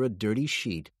 under a dirty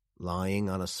sheet, lying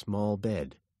on a small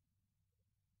bed.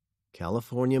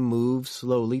 California moved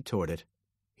slowly toward it,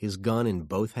 his gun in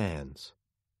both hands.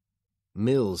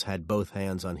 Mills had both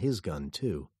hands on his gun,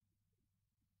 too.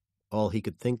 All he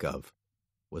could think of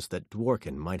was that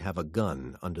Dworkin might have a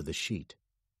gun under the sheet.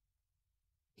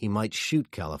 He might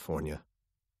shoot California,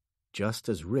 just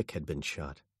as Rick had been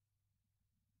shot.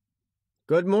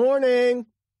 "Good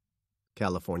morning!"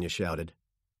 California shouted.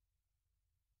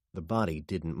 The body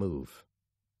didn't move.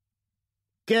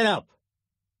 "Get up!"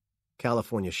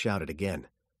 California shouted again.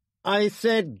 "I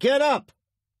said get up!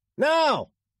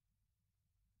 Now!"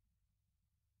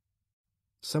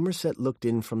 Somerset looked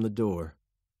in from the door.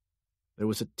 There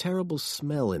was a terrible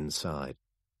smell inside.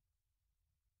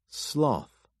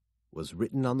 Sloth was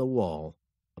written on the wall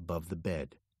above the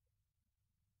bed.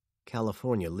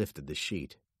 California lifted the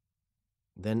sheet.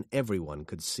 Then everyone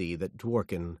could see that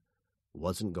Dworkin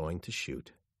wasn't going to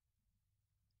shoot.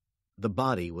 The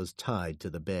body was tied to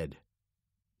the bed.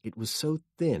 It was so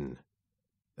thin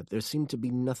that there seemed to be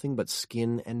nothing but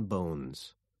skin and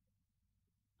bones.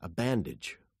 A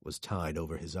bandage was tied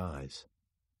over his eyes.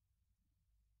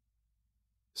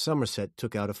 Somerset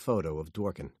took out a photo of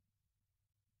Dworkin.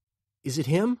 "Is it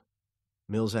him?"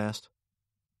 Mills asked.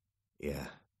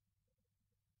 "Yeah,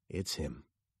 it's him."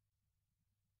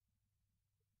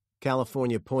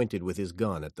 California pointed with his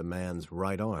gun at the man's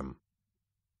right arm.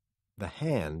 The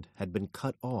hand had been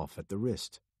cut off at the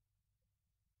wrist.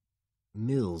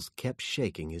 Mills kept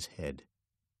shaking his head.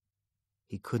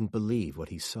 He couldn't believe what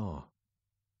he saw.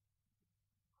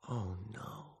 "Oh,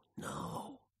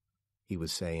 no," he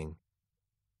was saying.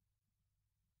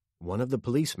 One of the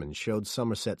policemen showed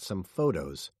Somerset some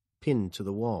photos pinned to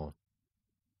the wall.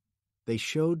 They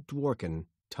showed Dworkin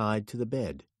tied to the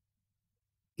bed.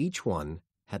 Each one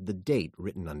had the date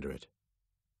written under it,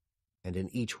 and in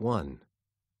each one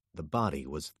the body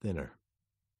was thinner.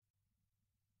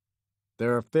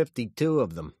 "There are 52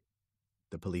 of them,"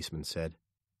 the policeman said.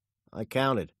 "I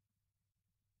counted."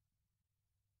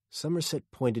 Somerset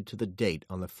pointed to the date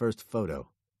on the first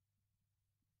photo.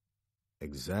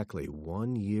 "Exactly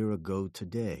 1 year ago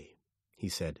today," he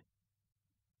said.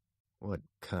 "What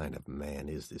kind of man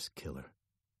is this killer?"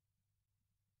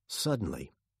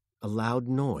 Suddenly, a loud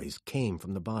noise came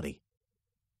from the body.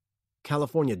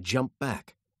 California jumped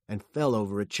back and fell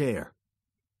over a chair.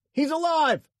 "He's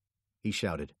alive!" he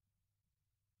shouted.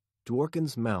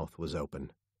 Dworkin's mouth was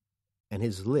open, and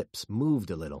his lips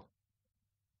moved a little.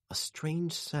 A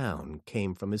strange sound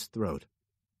came from his throat.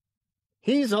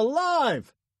 "He's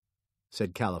alive!"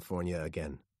 said California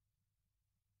again.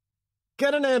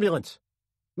 "Get an ambulance!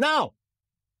 Now!"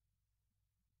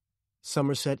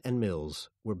 Somerset and Mills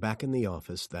were back in the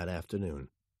office that afternoon.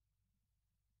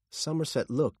 Somerset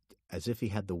looked as if he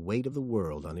had the weight of the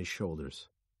world on his shoulders.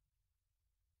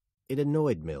 It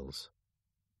annoyed Mills.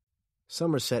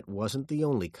 Somerset wasn't the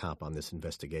only cop on this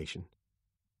investigation.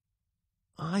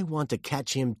 "I want to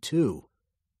catch him, too,"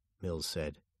 Mills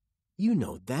said. "You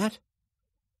know that.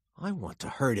 I want to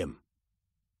hurt him."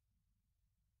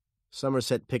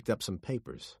 Somerset picked up some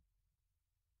papers.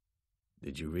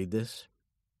 "Did you read this?"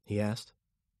 he asked.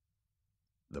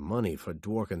 "The money for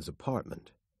Dworkin's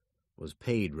apartment was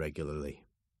paid regularly.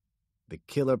 The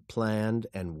killer planned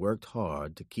and worked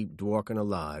hard to keep Dworkin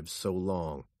alive so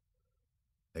long.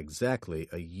 Exactly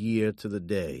a year to the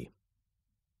day.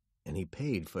 And he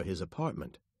paid for his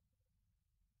apartment.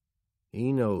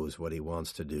 He knows what he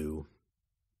wants to do,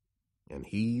 and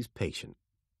he's patient."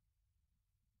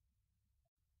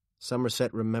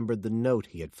 Somerset remembered the note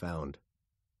he had found.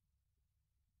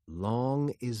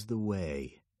 "Long is the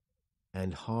way,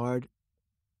 and hard,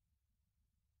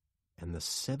 and the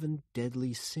 7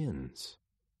 deadly sins."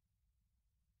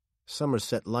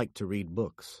 Somerset liked to read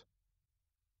books.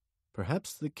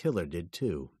 Perhaps the killer did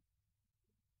too.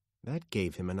 That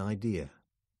gave him an idea.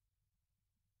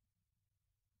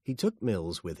 He took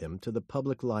Mills with him to the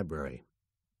public library.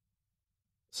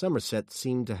 Somerset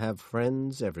seemed to have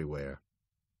friends everywhere.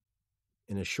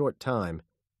 In a short time,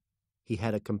 he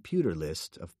had a computer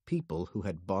list of people who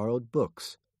had borrowed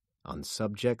books on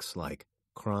subjects like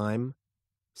crime,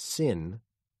 sin,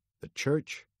 the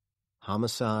church,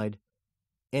 homicide,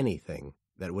 anything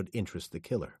that would interest the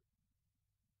killer.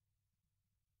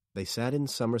 They sat in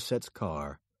Somerset's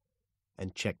car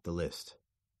and checked the list.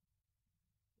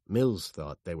 Mills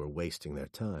thought they were wasting their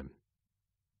time.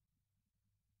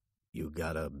 "You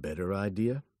got a better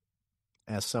idea?"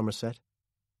 asked Somerset.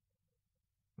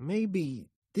 "Maybe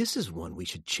this is one we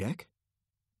should check,"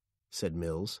 said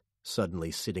Mills,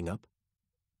 suddenly sitting up.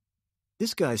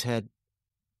 "This guy's had,"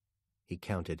 he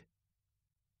counted,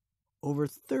 "over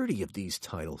 30 of these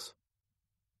titles."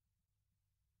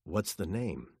 "What's the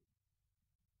name?"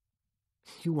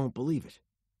 "You won't believe it,"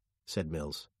 said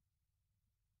Mills.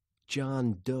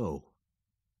 "John Doe."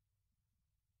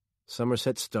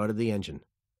 Somerset started the engine.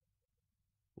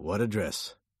 "What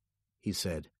address?" he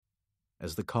said,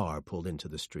 as the car pulled into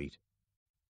the street.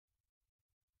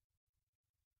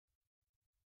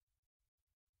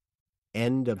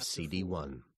 End of CD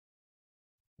 1.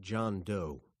 John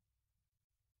Doe.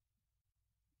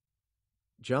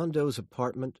 John Doe's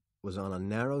apartment was on a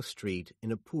narrow street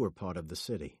in a poor part of the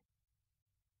city.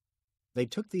 They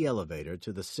took the elevator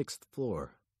to the 6th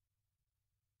floor.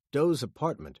 Doe's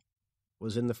apartment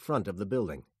was in the front of the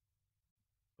building,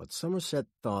 but Somerset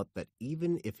thought that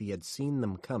even if he had seen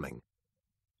them coming,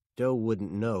 Doe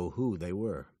wouldn't know who they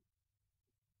were.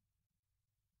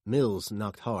 Mills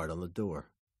knocked hard on the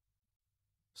door.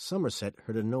 Somerset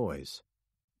heard a noise,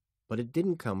 but it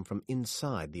didn't come from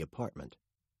inside the apartment.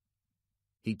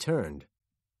 He turned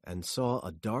and saw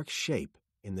a dark shape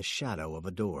in the shadow of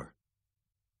a door.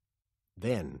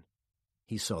 Then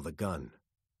he saw the gun.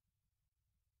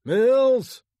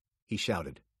 "Mills!" he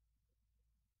shouted.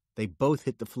 They both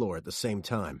hit the floor at the same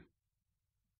time.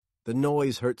 The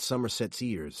noise hurt Somerset's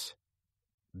ears.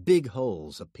 Big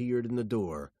holes appeared in the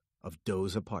door of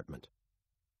Doe's apartment.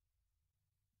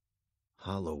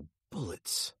 Hollow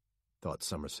bullets, thought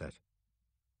Somerset.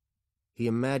 He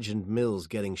imagined Mills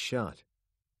getting shot.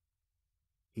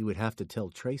 He would have to tell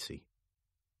Tracy.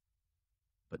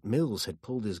 But Mills had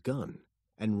pulled his gun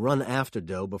and run after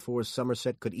Doe before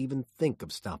Somerset could even think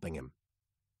of stopping him.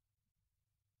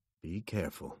 Be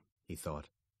careful, he thought.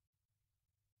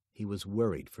 He was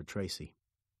worried for Tracy.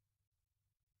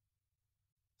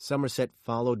 Somerset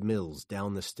followed Mills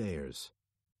down the stairs.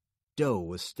 Doe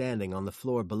was standing on the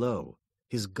floor below,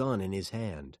 his gun in his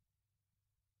hand.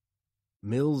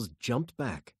 Mills jumped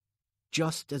back,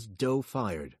 just as Doe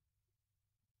fired.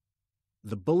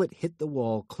 The bullet hit the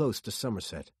wall close to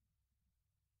Somerset.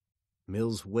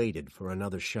 Mills waited for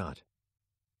another shot.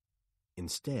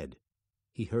 Instead,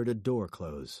 he heard a door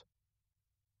close.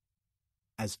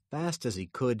 As fast as he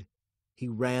could, he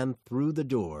ran through the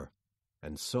door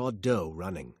and saw Doe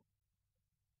running.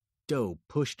 Doe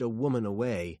pushed a woman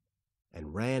away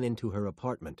and ran into her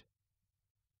apartment.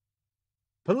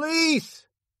 "Police!"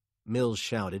 Mills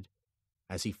shouted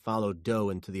as he followed Doe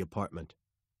into the apartment.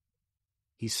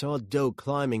 He saw Doe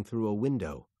climbing through a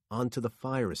window onto the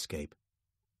fire escape.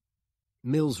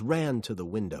 Mills ran to the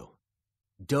window.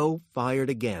 Doe fired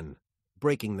again,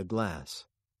 breaking the glass.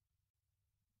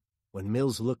 When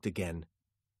Mills looked again,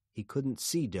 he couldn't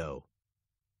see Doe,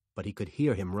 but he could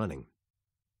hear him running.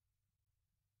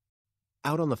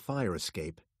 Out on the fire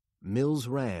escape, Mills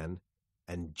ran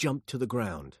and jumped to the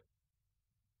ground.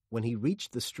 When he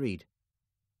reached the street,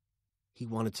 he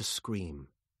wanted to scream.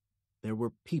 There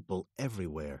were people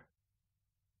everywhere.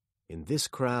 In this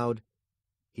crowd,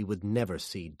 he would never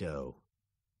see Doe.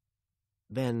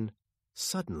 Then,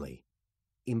 suddenly,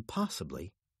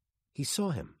 impossibly, he saw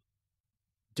him.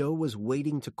 Doe was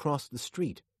waiting to cross the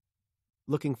street,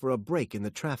 looking for a break in the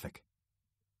traffic.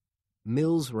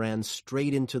 Mills ran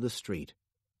straight into the street.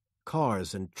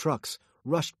 Cars and trucks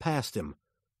rushed past him,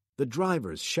 the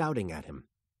drivers shouting at him.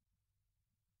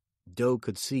 Doe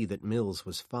could see that Mills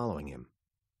was following him.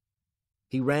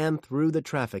 He ran through the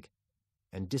traffic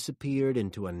and disappeared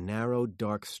into a narrow,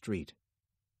 dark street.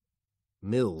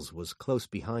 Mills was close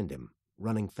behind him,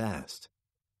 running fast.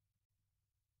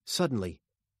 Suddenly,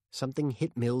 something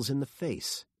hit Mills in the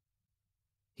face.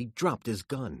 He dropped his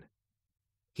gun.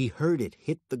 He heard it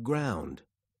hit the ground.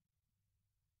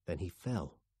 Then he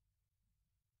fell.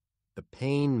 The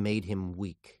pain made him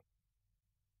weak.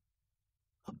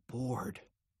 A board,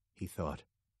 he thought.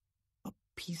 A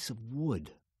piece of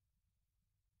wood.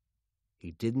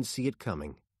 He didn't see it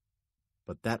coming,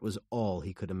 but that was all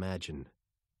he could imagine.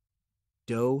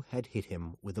 Doe had hit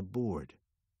him with a board.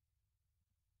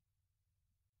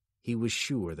 He was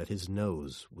sure that his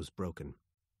nose was broken.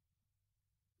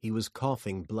 He was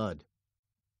coughing blood,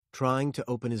 trying to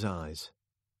open his eyes.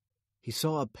 He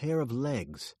saw a pair of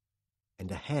legs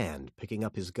and a hand picking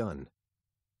up his gun.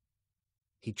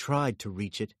 He tried to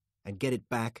reach it and get it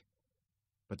back,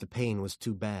 but the pain was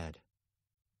too bad.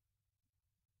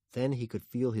 Then he could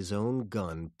feel his own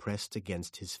gun pressed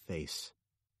against his face.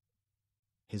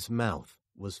 His mouth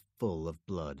was full of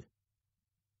blood.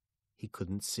 He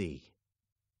couldn't see.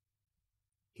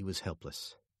 He was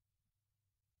helpless.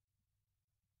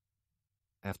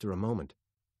 After a moment,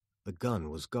 the gun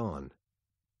was gone.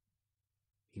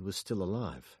 He was still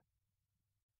alive.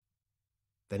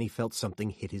 Then he felt something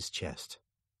hit his chest.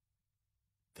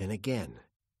 Then again,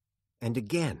 and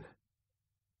again.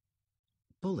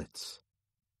 Bullets.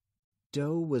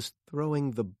 Doe was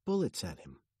throwing the bullets at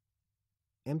him,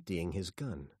 emptying his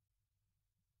gun.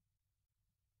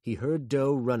 He heard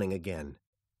Doe running again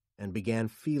and began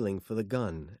feeling for the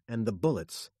gun and the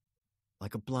bullets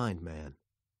like a blind man.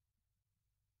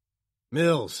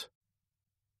 "Mills!"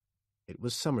 It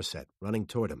was Somerset running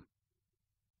toward him.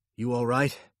 "You all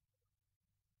right?"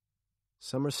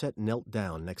 Somerset knelt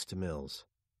down next to Mills.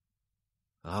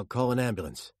 "I'll call an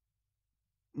ambulance."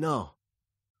 "No,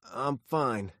 I'm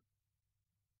fine."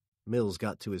 Mills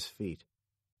got to his feet.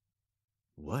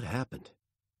 What happened?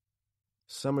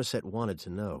 Somerset wanted to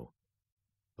know,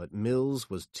 but Mills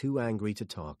was too angry to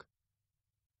talk.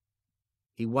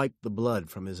 He wiped the blood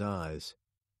from his eyes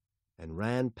and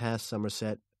ran past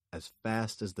Somerset as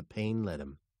fast as the pain let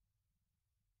him.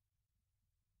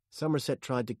 Somerset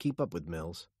tried to keep up with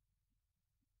Mills,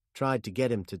 tried to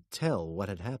get him to tell what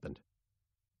had happened.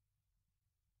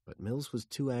 But Mills was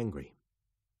too angry.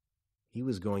 He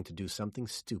was going to do something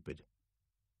stupid.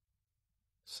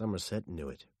 Somerset knew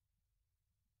it.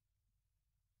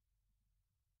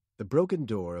 The broken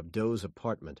door of Doe's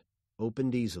apartment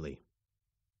opened easily.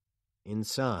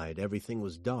 Inside, everything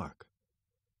was dark,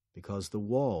 because the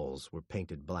walls were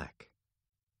painted black.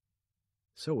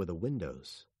 So were the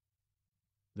windows.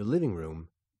 The living room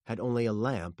had only a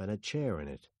lamp and a chair in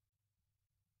it.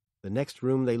 The next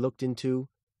room they looked into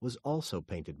was also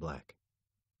painted black.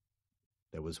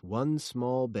 There was one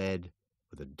small bed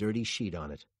with a dirty sheet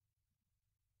on it.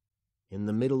 In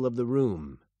the middle of the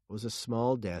room was a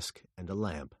small desk and a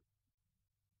lamp.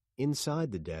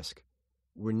 Inside the desk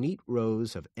were neat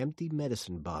rows of empty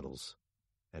medicine bottles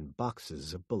and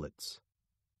boxes of bullets.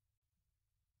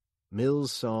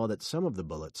 Mills saw that some of the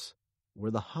bullets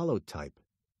were the hollow type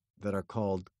that are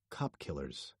called cop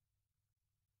killers.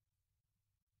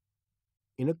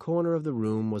 In a corner of the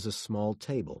room was a small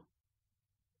table.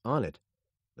 On it,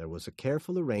 there was a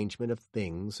careful arrangement of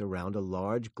things around a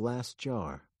large glass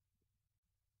jar.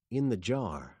 In the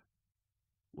jar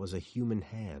was a human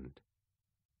hand.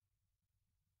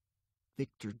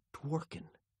 Victor Dworkin,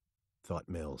 thought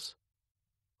Mills.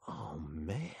 Oh,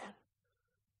 man.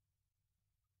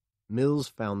 Mills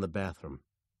found the bathroom.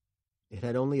 It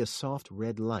had only a soft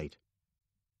red light.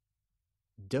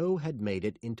 Doe had made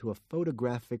it into a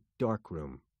photographic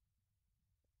darkroom.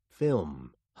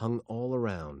 Film hung all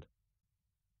around.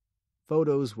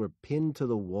 Photos were pinned to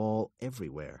the wall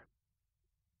everywhere.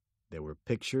 There were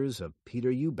pictures of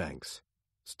Peter Eubanks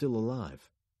still alive.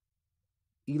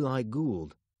 Eli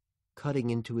Gould, cutting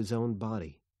into his own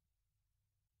body.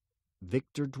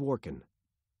 Victor Dworkin,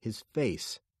 his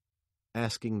face,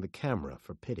 asking the camera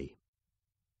for pity.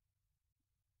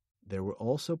 There were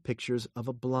also pictures of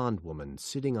a blonde woman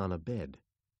sitting on a bed.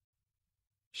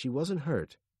 She wasn't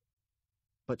hurt,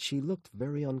 but she looked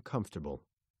very uncomfortable.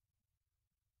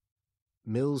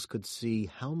 Mills could see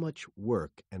how much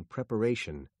work and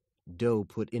preparation Doe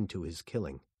put into his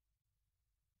killing.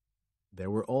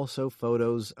 There were also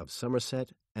photos of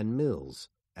Somerset and Mills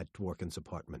at Dworkin's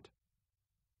apartment.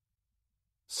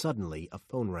 Suddenly, a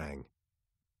phone rang.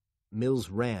 Mills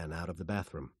ran out of the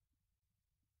bathroom.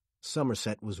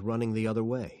 Somerset was running the other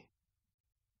way.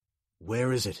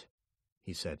 "Where is it?"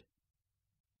 he said.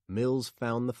 Mills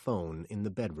found the phone in the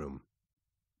bedroom.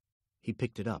 He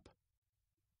picked it up.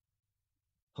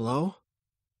 "Hello?"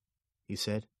 he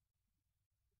said.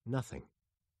 Nothing.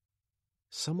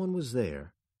 Someone was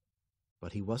there,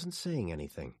 but he wasn't saying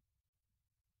anything.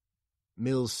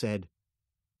 Mills said,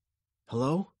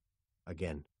 "Hello?"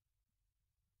 again.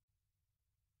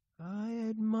 "I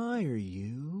admire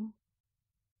you,"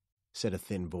 said a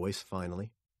thin voice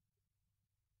finally.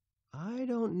 "I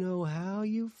don't know how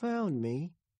you found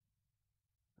me.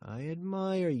 I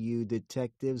admire you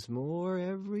detectives more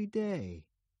every day."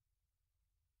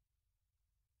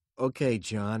 "Okay,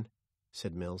 John,"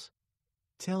 said Mills.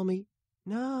 "Tell me—"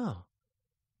 No.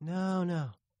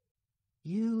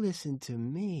 You listen to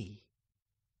me.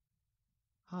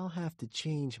 I'll have to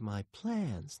change my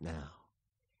plans now.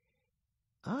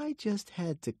 I just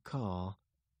had to call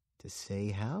to say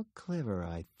how clever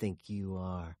I think you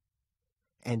are,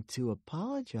 and to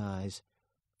apologize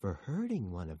for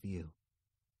hurting one of you."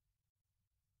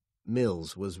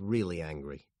 Mills was really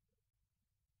angry,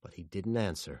 but he didn't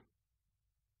answer.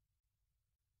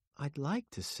 "I'd like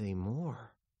to say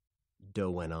more,"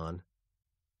 Doe went on,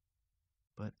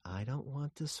 "but I don't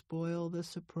want to spoil the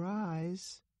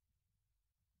surprise."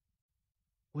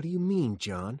 "What do you mean,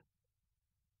 John?"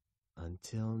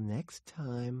 "Until next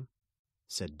time,"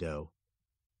 said Doe.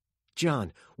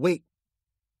 "John, wait!"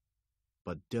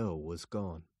 But Doe was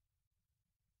gone.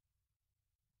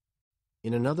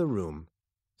 In another room,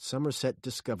 Somerset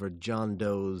discovered John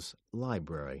Doe's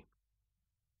library.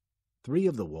 3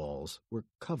 of the walls were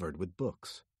covered with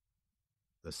books,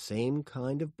 the same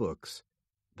kind of books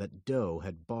that Doe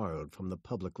had borrowed from the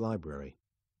public library.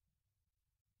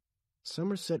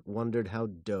 Somerset wondered how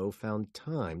Doe found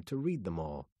time to read them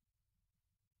all.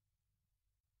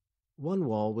 One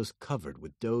wall was covered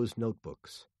with Doe's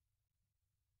notebooks.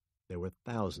 There were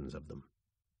thousands of them,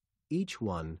 each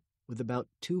one with about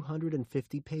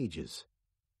 250 pages,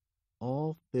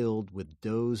 all filled with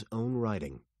Doe's own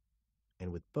writing,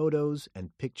 and with photos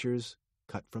and pictures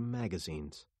cut from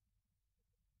magazines.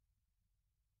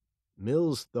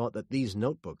 Mills thought that these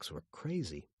notebooks were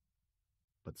crazy,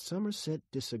 but Somerset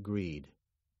disagreed.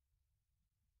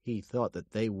 He thought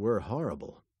that they were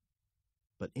horrible,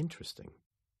 but interesting.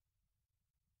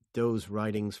 Doe's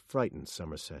writings frightened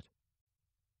Somerset,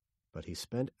 but he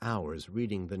spent hours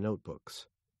reading the notebooks,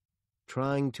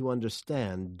 trying to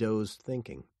understand Doe's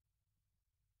thinking.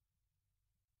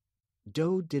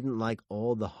 Doe didn't like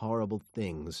all the horrible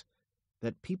things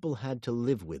that people had to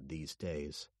live with these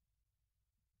days.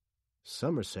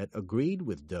 Somerset agreed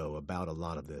with Doe about a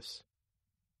lot of this.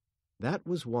 That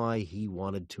was why he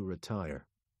wanted to retire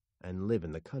and live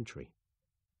in the country.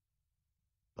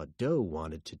 But Doe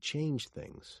wanted to change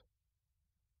things.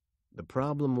 The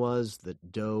problem was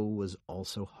that Doe was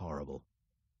also horrible.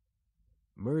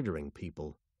 Murdering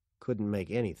people couldn't make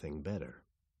anything better.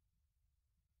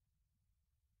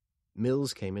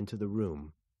 Mills came into the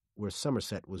room where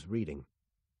Somerset was reading.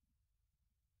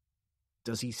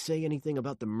 "Does he say anything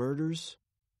about the murders?"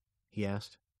 he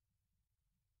asked.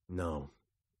 "No,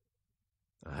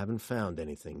 I haven't found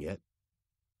anything yet,"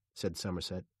 said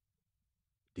Somerset.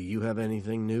 "Do you have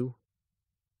anything new?"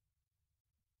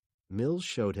 Mills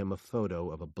showed him a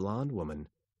photo of a blonde woman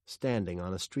standing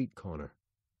on a street corner.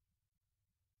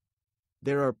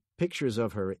 "There are pictures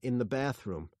of her in the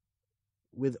bathroom,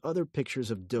 with other pictures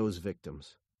of Doe's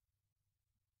victims."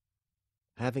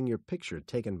 Having your picture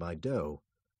taken by Doe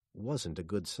wasn't a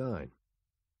good sign.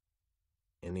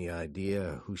 "Any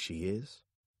idea who she is?"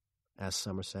 asked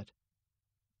Somerset.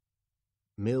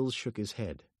 Mills shook his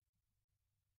head.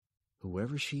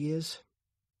 "Whoever she is,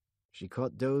 she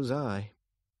caught Doe's eye."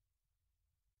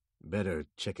 "Better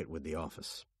check it with the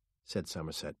office," said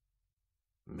Somerset.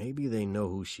 "Maybe they know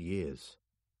who she is.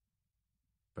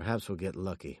 Perhaps we'll get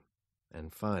lucky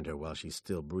and find her while she's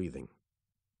still breathing."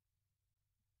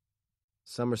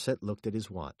 Somerset looked at his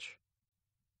watch.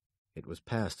 It was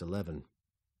past 11.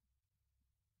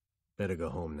 Better go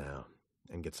home now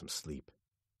and get some sleep,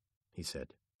 he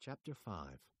said. Chapter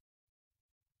 5.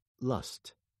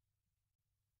 Lust.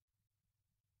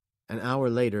 An hour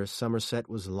later, Somerset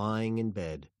was lying in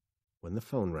bed when the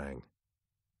phone rang.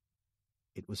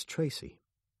 It was Tracy.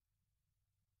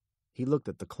 He looked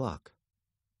at the clock.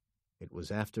 It was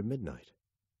after midnight.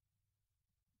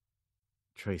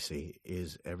 "Tracy,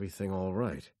 is everything all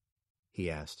right?" he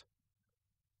asked.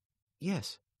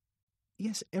 Yes,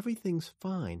 everything's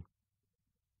fine.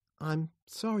 I'm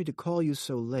sorry to call you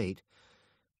so late.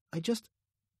 I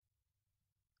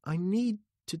need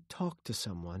to talk to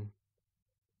someone.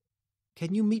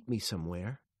 Can you meet me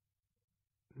somewhere?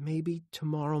 Maybe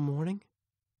tomorrow morning?"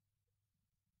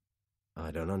 "I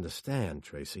don't understand,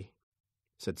 Tracy,"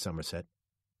 said Somerset.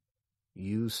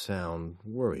 "You sound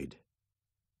worried."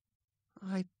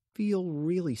 "I feel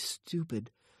really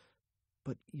stupid,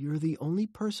 but you're the only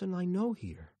person I know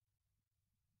here."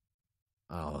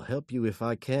 "I'll help you if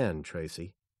I can,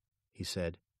 Tracy," he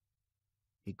said.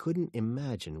 He couldn't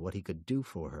imagine what he could do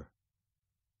for her.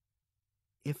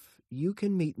 "If you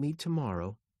can meet me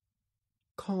tomorrow,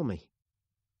 call me.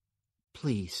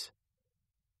 Please.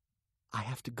 I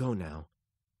have to go now.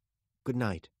 Good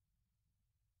night."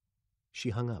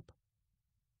 She hung up.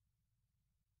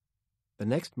 The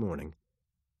next morning,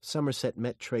 Somerset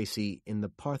met Tracy in the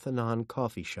Parthenon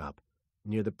coffee shop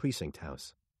near the precinct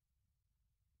house.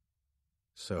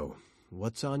 "So,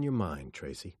 what's on your mind,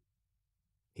 Tracy?"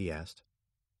 he asked.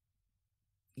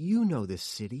 "You know this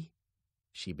city,"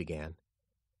 she began.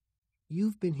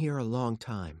 "You've been here a long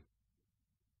time.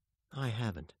 I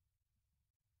haven't."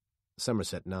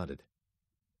 Somerset nodded.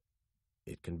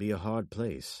 "It can be a hard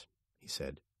place," he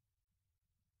said.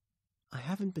 "I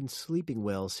haven't been sleeping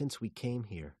well since we came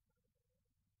here.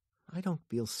 I don't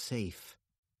feel safe,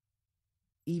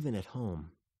 even at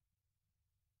home."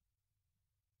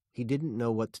 He didn't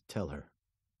know what to tell her.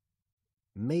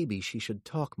 Maybe she should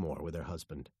talk more with her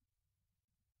husband.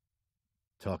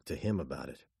 "Talk to him about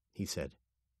it," he said.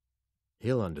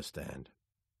 "He'll understand."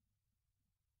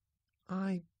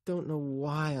 "I don't know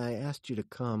why I asked you to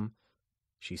come,"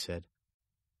 she said.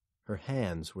 Her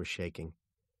hands were shaking.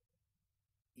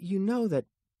 "You know that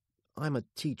I'm a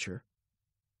teacher,"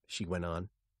 she went on.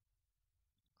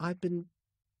 "I've been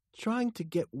trying to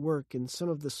get work in some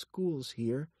of the schools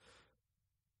here,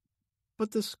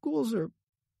 but the schools are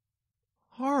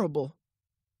horrible."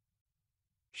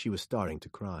 She was starting to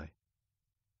cry.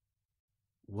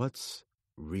 "What's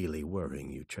really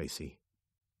worrying you, Tracy?"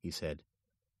 he said.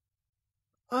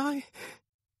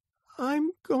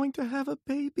 I'm going to have a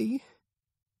baby."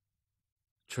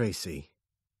 "Tracy,"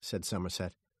 said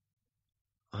Somerset,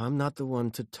 "I'm not the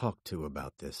one to talk to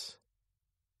about this."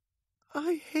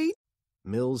 "I hate—"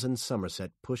 Mills and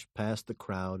Somerset pushed past the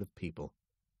crowd of people.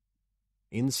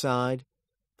 Inside,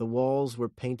 the walls were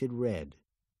painted red,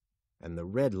 and the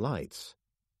red lights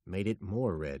made it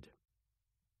more red.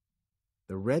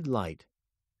 The red light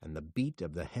and the beat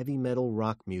of the heavy metal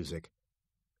rock music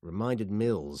reminded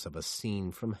Mills of a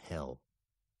scene from hell.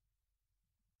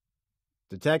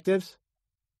 "Detectives?"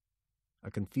 A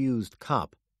confused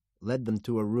cop led them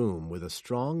to a room with a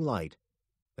strong light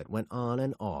that went on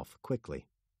and off quickly.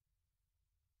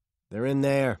 "They're in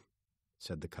there,"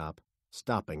 said the cop,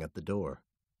 stopping at the door.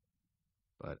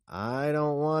 "But I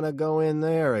don't want to go in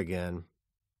there again.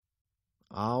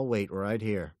 I'll wait right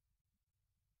here."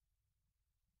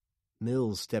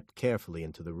 Mills stepped carefully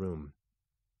into the room.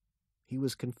 He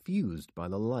was confused by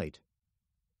the light.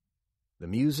 The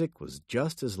music was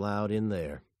just as loud in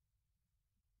there.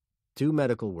 2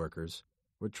 medical workers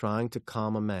were trying to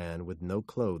calm a man with no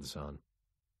clothes on.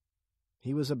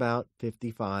 He was about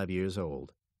 55 years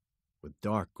old, with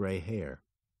dark gray hair.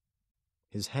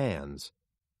 His hands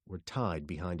were tied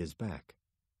behind his back.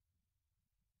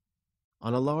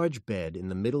 On a large bed in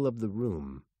the middle of the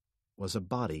room was a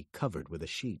body covered with a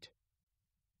sheet.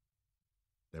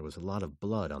 There was a lot of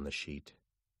blood on the sheet.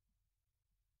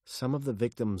 Some of the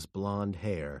victim's blonde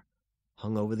hair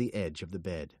hung over the edge of the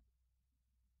bed.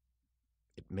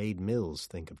 It made Mills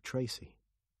think of Tracy,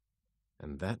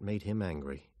 and that made him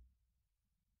angry.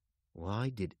 Why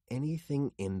did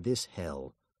anything in this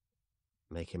hell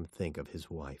make him think of his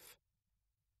wife?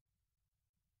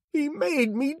 "He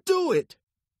made me do it!"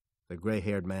 the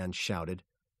gray-haired man shouted,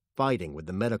 fighting with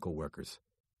the medical workers.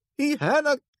 "He had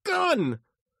a gun!"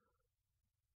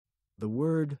 The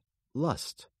word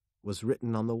lust was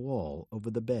written on the wall over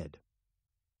the bed.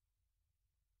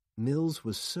 Mills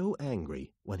was so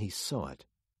angry when he saw it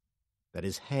that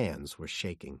his hands were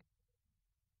shaking.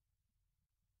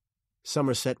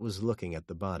 Somerset was looking at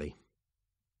the body.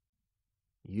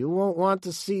 "You won't want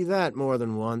to see that more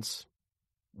than once,"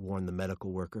 warned the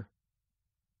medical worker.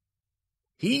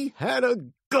 "He had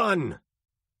a gun!"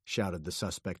 shouted the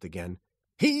suspect again.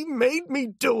 "He made me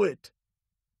do it!"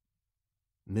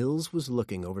 Mills was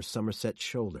looking over Somerset's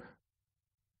shoulder.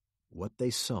 What they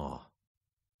saw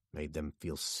made them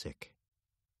feel sick.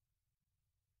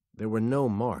 There were no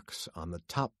marks on the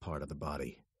top part of the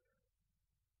body,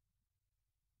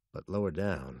 but lower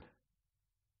down.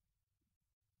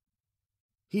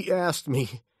 "He asked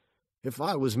me if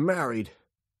I was married,"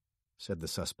 said the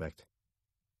suspect.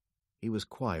 He was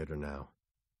quieter now.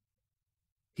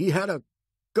 "He had a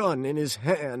gun in his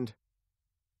hand."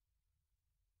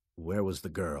 "Where was the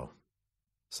girl?"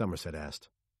 Somerset asked.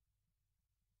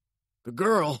 "The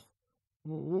girl?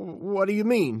 What do you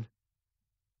mean?"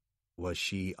 "Was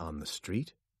she on the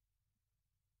street?"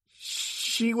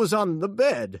 "She was on the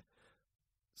bed.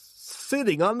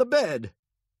 Sitting on the bed."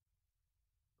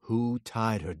 "Who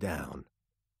tied her down?"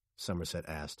 Somerset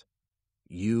asked.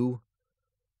 "You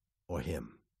or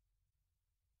him?"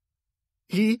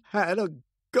 "He had a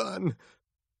gun.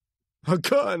 A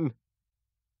gun."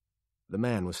 The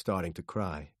man was starting to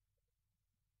cry.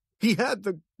 "He had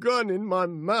the gun in my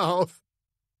mouth."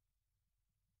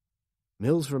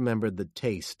 Mills remembered the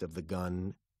taste of the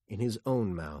gun in his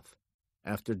own mouth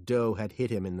after Doe had hit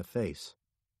him in the face.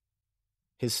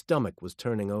 His stomach was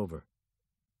turning over.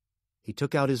 He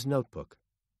took out his notebook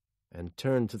and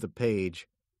turned to the page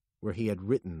where he had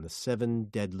written the 7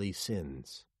 deadly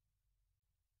sins.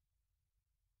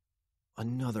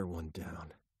 "Another one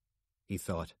down," he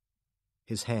thought,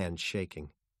 his hand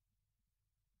shaking.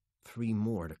 3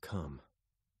 more to come.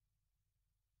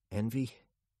 Envy,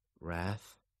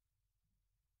 wrath,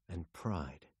 and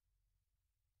pride.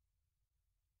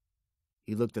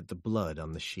 He looked at the blood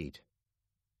on the sheet.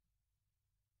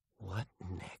 What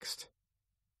next?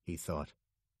 He thought.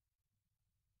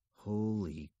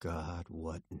 Holy God,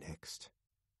 what next?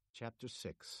 Chapter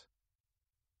 6.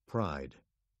 Pride.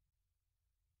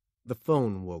 The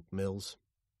phone woke Mills.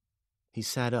 He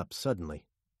sat up suddenly.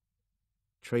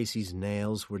 Tracy's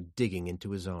nails were digging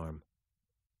into his arm.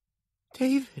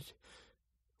 "David,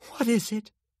 what is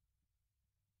it?"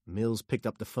 Mills picked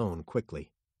up the phone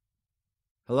quickly.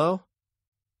 "Hello?"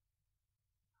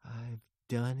 "I've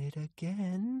done it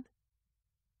again."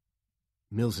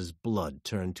 Mills's blood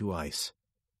turned to ice.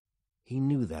 He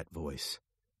knew that voice.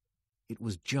 It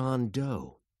was John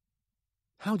Doe.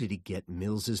 How did he get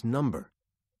Mills's number?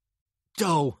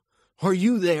 "Doe, are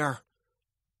you there?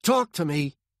 Talk to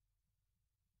me."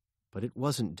 But it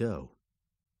wasn't Doe.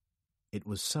 It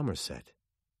was Somerset.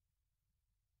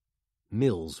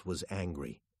 Mills was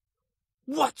angry.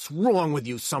 "What's wrong with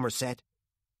you, Somerset?"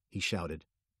 he shouted.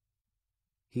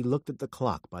 He looked at the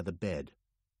clock by the bed.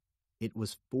 It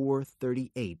was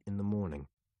 4:38 in the morning.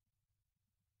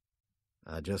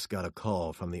 "I just got a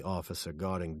call from the officer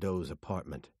guarding Doe's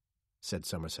apartment," said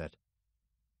Somerset.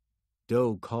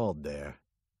 "Doe called there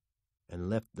and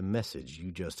left the message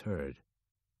you just heard."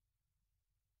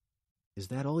 "Is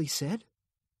that all he said?"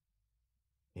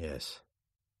 "Yes.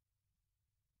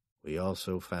 We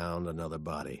also found another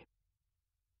body.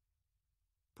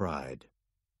 Pride."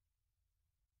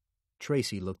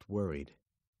 Tracy looked worried.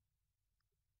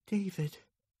 "David,"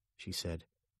 she said,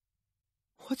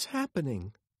 "what's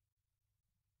happening?"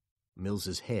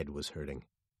 Mills's head was hurting.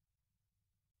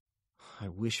 "I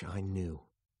wish I knew,"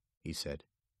 he said.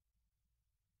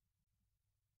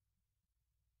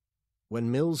 When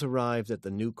Mills arrived at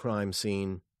the new crime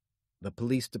scene, the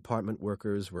police department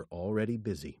workers were already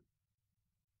busy.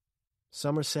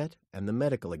 Somerset and the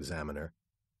medical examiner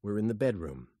were in the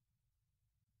bedroom.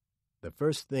 The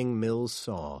first thing Mills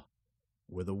saw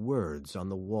were the words on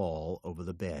the wall over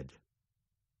the bed.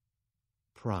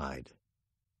 Pride.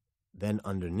 Then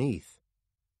underneath,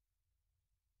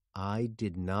 "I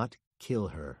did not kill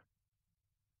her.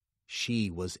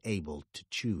 She was able to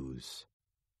choose."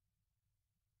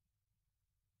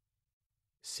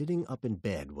 Sitting up in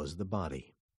bed was the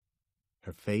body.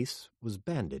 Her face was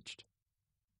bandaged.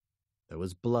 There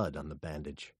was blood on the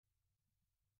bandage.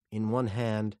 In one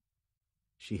hand,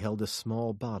 she held a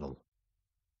small bottle.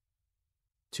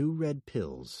 2 red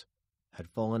pills had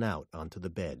fallen out onto the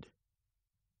bed.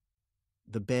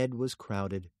 The bed was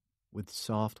crowded with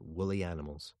soft, woolly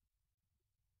animals.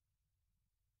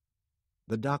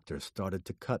 The doctor started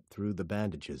to cut through the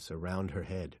bandages around her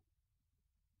head.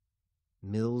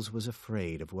 Mills was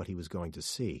afraid of what he was going to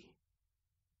see.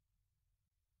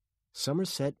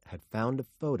 Somerset had found a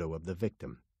photo of the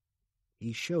victim.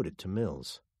 He showed it to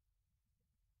Mills.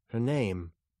 Her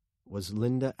name was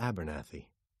Linda Abernathy.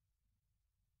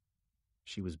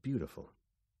 She was beautiful.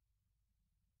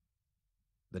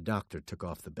 The doctor took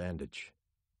off the bandage.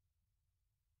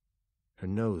 Her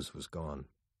nose was gone.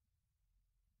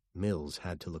 Mills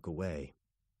had to look away.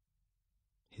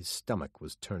 His stomach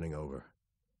was turning over.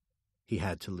 He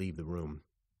had to leave the room.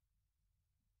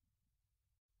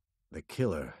 "The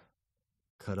killer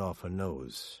cut off her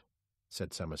nose,"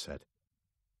 said Somerset,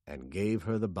 "and gave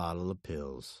her the bottle of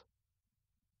pills.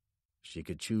 She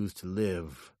could choose to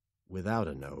live without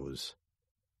a nose,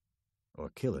 or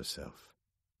kill herself."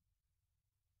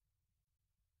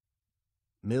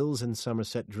 Mills and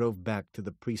Somerset drove back to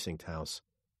the precinct house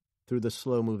through the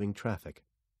slow-moving traffic.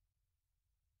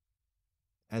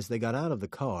 As they got out of the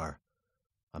car,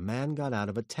 a man got out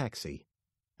of a taxi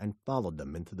and followed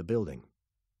them into the building.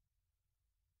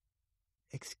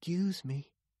 "Excuse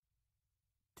me,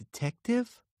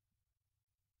 detective?"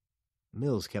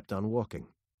 Mills kept on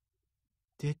walking.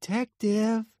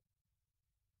 "Detective!"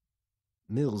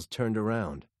 Mills turned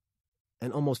around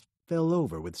and almost fell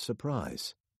over with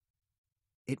surprise.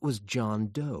 It was John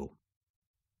Doe.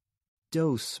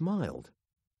 Doe smiled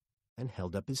and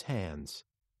held up his hands.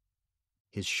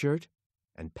 His shirt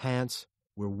and pants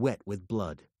were wet with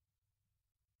blood.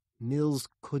 Mills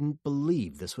couldn't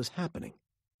believe this was happening.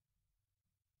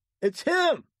 "It's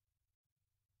him!"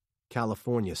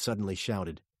 California suddenly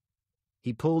shouted.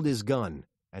 He pulled his gun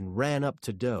and ran up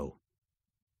to Doe.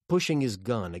 Pushing his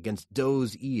gun against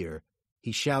Doe's ear,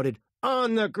 he shouted,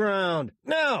 "On the ground!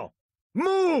 Now!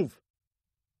 Move!"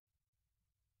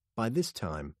 By this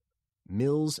time,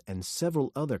 Mills and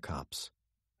several other cops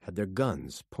had their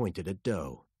guns pointed at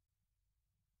Doe.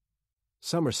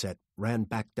 Somerset ran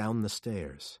back down the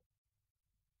stairs.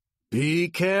 "Be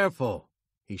careful!"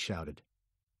 he shouted.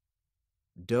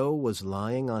 Doe was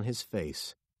lying on his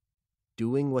face,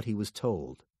 doing what he was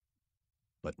told,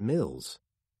 but Mills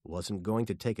wasn't going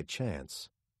to take a chance.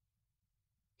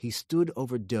 He stood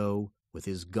over Doe with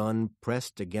his gun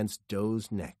pressed against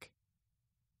Doe's neck.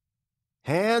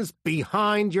 "Hands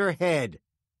behind your head,"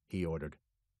 he ordered.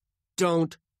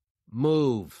 "Don't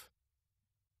move."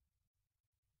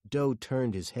 Doe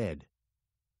turned his head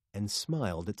and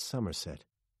smiled at Somerset.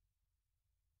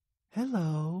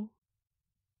 "Hello,"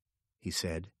 he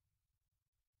said.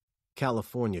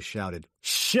 California shouted,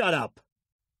 "Shut up!"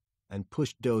 and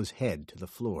pushed Doe's head to the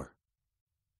floor.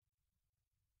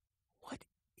 "What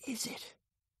is it?"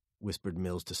 whispered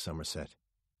Mills to Somerset.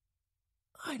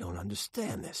 "I don't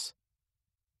understand this."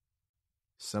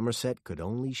 Somerset could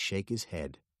only shake his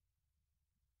head.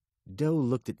 Doe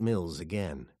looked at Mills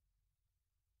again.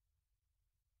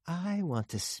 "I want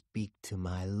to speak to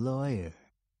my lawyer,"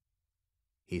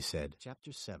 he said.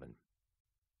 Chapter 7.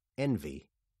 Envy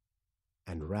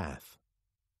and Wrath.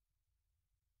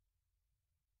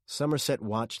 Somerset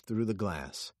watched through the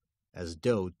glass as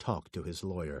Doe talked to his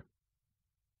lawyer.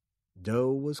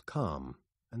 Doe was calm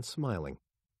and smiling.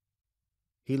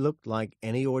 He looked like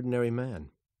any ordinary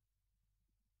man.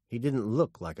 He didn't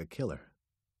look like a killer.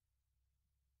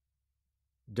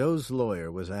 Doe's lawyer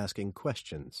was asking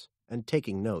questions and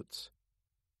taking notes.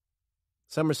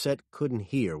 Somerset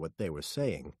couldn't hear what they were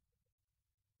saying,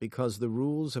 because the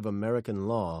rules of American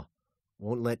law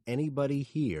won't let anybody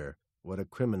hear what a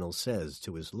criminal says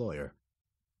to his lawyer.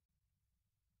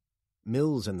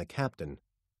 Mills and the captain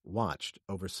watched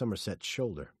over Somerset's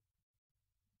shoulder.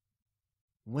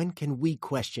 "When can we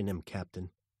question him,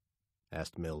 Captain?"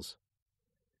 asked Mills.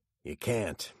 "You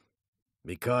can't,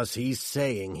 because he's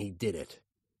saying he did it.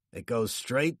 It goes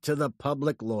straight to the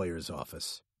public lawyer's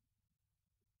office."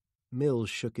 Mills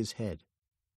shook his head.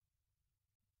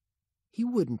 "He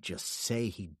wouldn't just say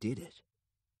he did it.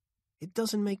 It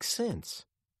doesn't make sense.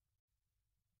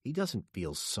 He doesn't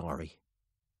feel sorry.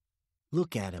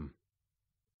 Look at him."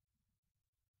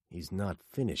 "He's not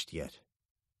finished yet,"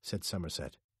 said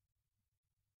Somerset.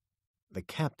 The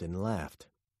captain laughed.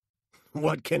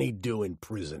 "What can he do in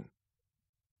prison?"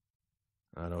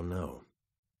 "I don't know.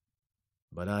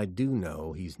 But I do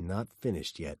know he's not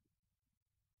finished yet.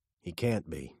 He can't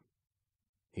be.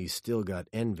 He's still got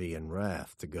envy and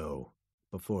wrath to go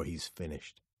before he's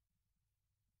finished."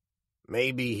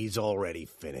 "Maybe he's already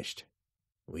finished.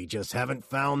 We just haven't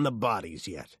found the bodies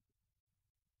yet."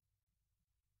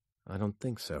 "I don't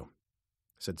think so,"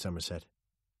 said Somerset.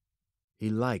 "He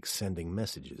likes sending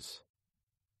messages.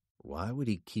 Why would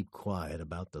he keep quiet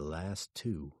about the last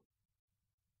two?"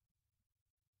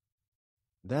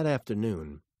 That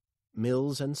afternoon,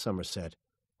 Mills and Somerset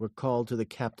were called to the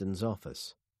captain's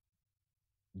office.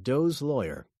 Doe's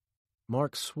lawyer,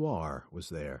 Mark Swar, was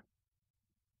there.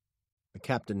 The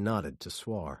captain nodded to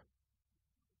Swar.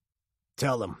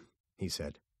 "Tell them," he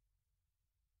said.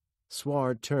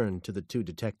 Swar turned to the two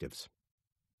detectives.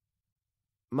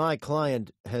 "My client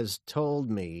has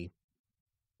told me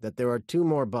that there are two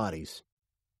more bodies,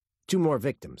 two more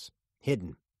victims,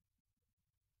 hidden.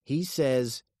 He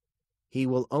says he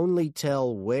will only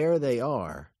tell where they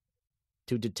are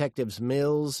to Detectives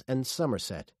Mills and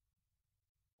Somerset,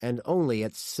 and only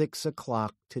at 6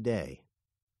 o'clock today."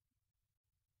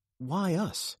 "Why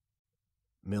us?"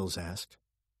 Mills asked.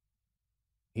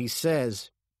 "He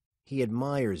says he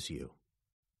admires you."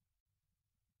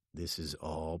 "This is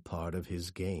all part of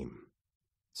his game,"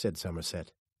 said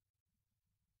Somerset.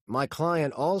 "My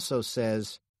client also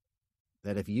says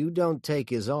that if you don't take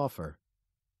his offer,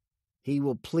 he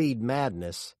will plead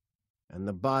madness and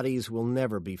the bodies will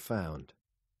never be found.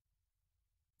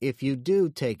 If you do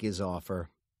take his offer,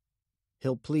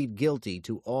 he'll plead guilty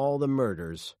to all the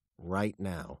murders right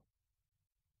now."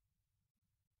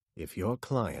 "If your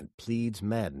client pleads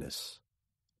madness,"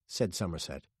 said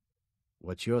Somerset,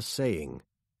 "what you're saying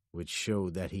would show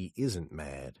that he isn't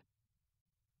mad."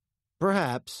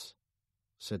 "Perhaps,"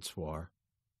 said Swar.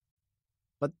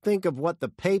 "But think of what the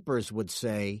papers would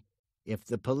say if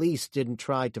the police didn't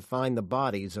try to find the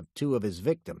bodies of 2 of his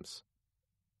victims."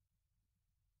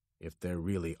 "If there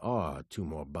really are 2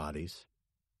 more bodies,"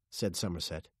 said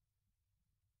Somerset.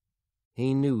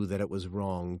 He knew that it was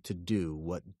wrong to do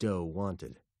what Doe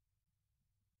wanted,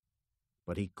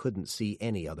 but he couldn't see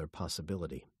any other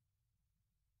possibility.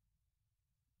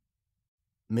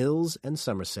 Mills and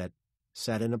Somerset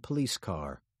sat in a police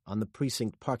car on the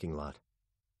precinct parking lot.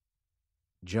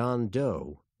 John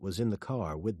Doe was in the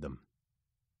car with them.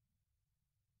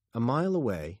 A mile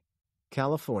away,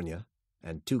 California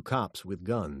and 2 cops with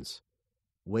guns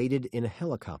waited in a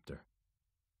helicopter.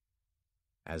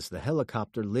 As the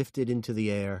helicopter lifted into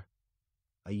the air,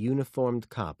 a uniformed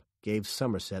cop gave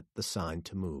Somerset the sign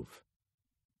to move.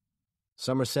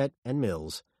 Somerset and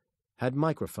Mills had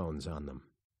microphones on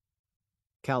them.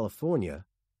 California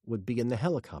would be in the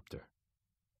helicopter,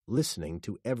 listening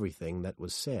to everything that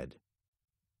was said.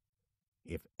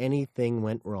 If anything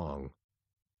went wrong,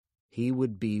 he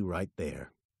would be right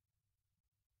there.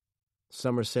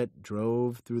 Somerset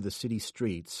drove through the city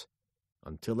streets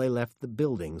until they left the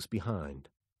buildings behind.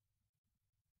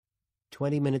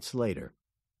 20 minutes later,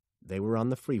 they were on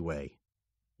the freeway,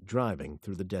 driving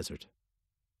through the desert.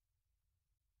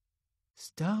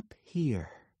 "Stop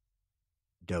here,"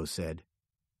 Doe said.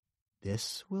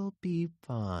 "This will be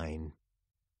fine."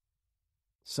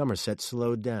 Somerset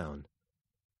slowed down.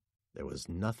 There was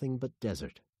nothing but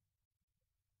desert.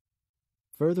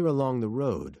 Further along the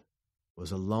road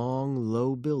was a long,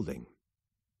 low building.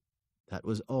 That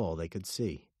was all they could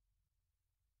see.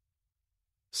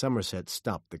 Somerset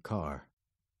stopped the car.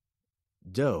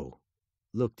 Doe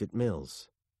looked at Mills.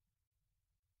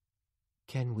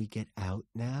 "Can we get out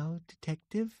now,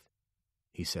 Detective?"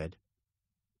 he said.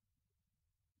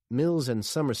 Mills and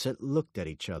Somerset looked at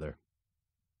each other.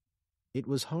 It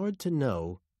was hard to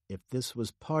know if this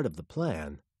was part of the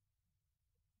plan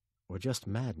or just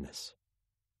madness.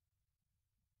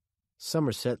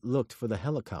 Somerset looked for the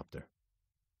helicopter,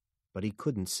 but he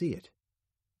couldn't see it.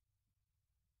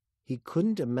 He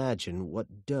couldn't imagine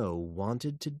what Doe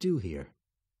wanted to do here.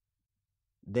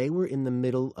 They were in the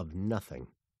middle of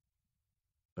nothing.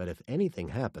 But if anything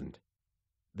happened,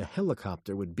 the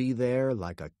helicopter would be there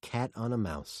like a cat on a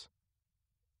mouse.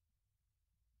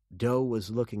 Doe was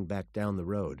looking back down the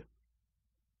road.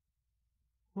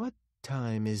 "What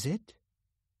time is it?"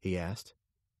 he asked.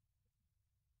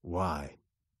 "Why?"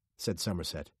 said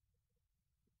Somerset.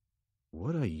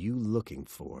 "What are you looking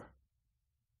for?"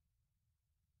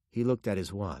 He looked at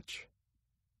his watch.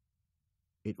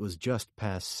 It was just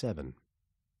past 7.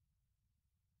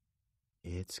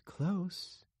 "It's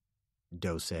close,"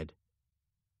 Doe said.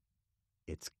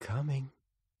 "It's coming."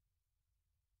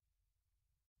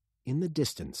 In the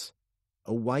distance,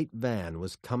 a white van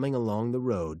was coming along the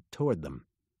road toward them,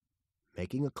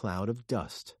 making a cloud of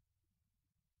dust.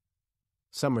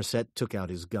 Somerset took out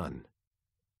his gun.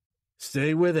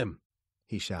 "Stay with him,"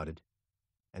 he shouted,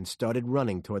 and started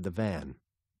running toward the van.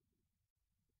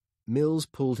 Mills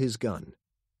pulled his gun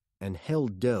and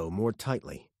held Doe more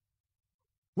tightly.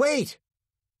 "Wait!"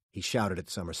 he shouted at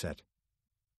Somerset.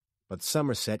 But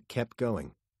Somerset kept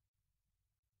going.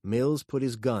 Mills put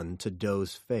his gun to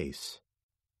Doe's face.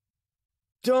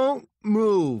 "Don't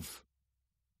move,"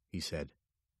 he said.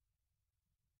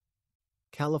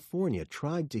 California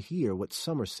tried to hear what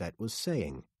Somerset was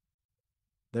saying.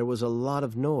 There was a lot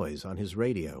of noise on his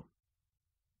radio.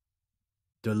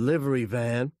 "Delivery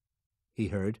van," he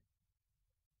heard.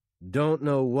 "Don't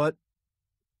know what—"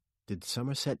 Did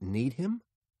Somerset need him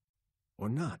or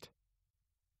not?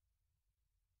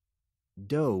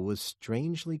 Doe was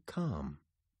strangely calm.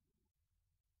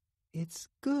 "It's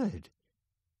good.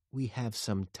 We have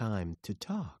some time to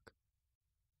talk,"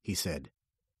 he said,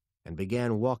 and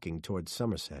began walking toward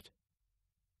Somerset.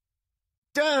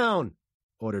 "Down!"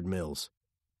 ordered Mills,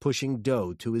 pushing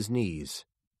Doe to his knees.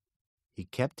 He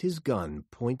kept his gun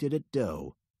pointed at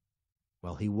Doe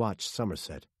while he watched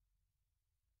Somerset.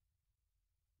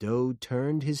 Doe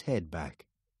turned his head back.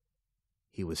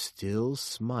 He was still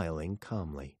smiling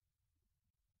calmly.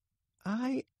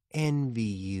 "I envy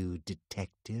you,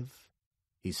 detective,"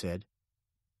 he said.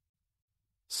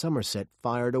 Somerset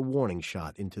fired a warning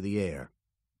shot into the air.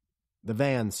 The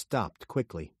van stopped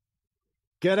quickly.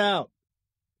 "Get out!"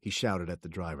 he shouted at the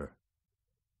driver.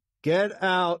 "Get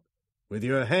out with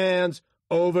your hands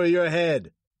over your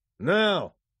head.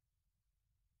 Now!"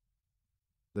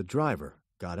 The driver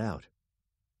got out,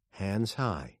 hands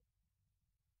high.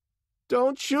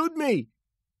 "Don't shoot me!"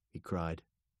 he cried.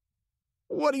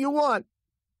 "What do you want?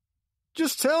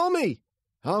 Just tell me.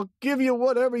 I'll give you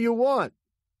whatever you want."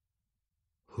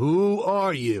 "Who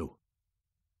are you?"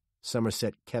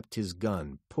 Somerset kept his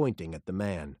gun pointing at the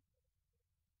man.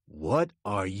 "What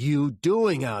are you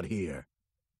doing out here?"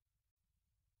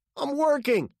 "I'm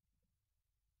working.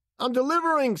 I'm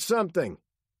delivering something."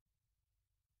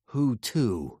 "Who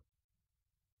to?"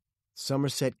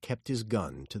 Somerset kept his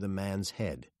gun to the man's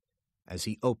head as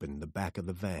he opened the back of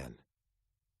the van.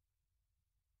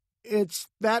 "It's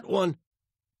that one."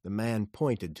 The man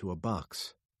pointed to a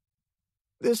box.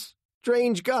 "This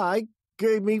strange guy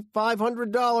gave me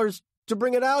 $500 to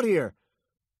bring it out here,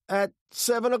 at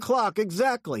 7 o'clock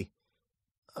exactly.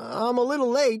 I'm a little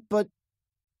late, but—"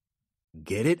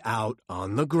 "Get it out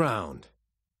on the ground,"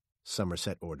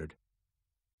 Somerset ordered.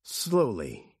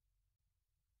 "Slowly."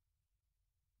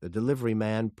 The delivery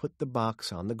man put the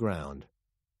box on the ground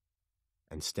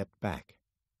and stepped back,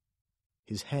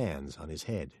 his hands on his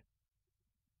head.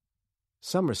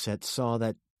 Somerset saw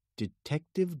that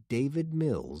Detective David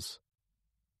Mills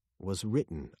was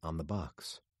written on the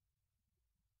box.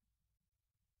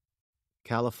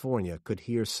 California could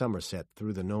hear Somerset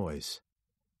through the noise.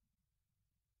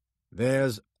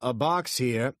 "There's a box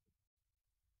here.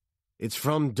 It's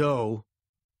from Doe.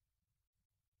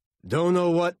 Don't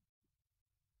know what.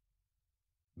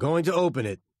 Going to open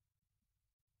it."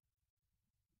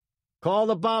 "Call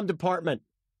the bomb department,"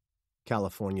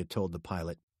 California told the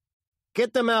pilot.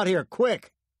 "Get them out here,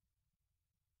 quick."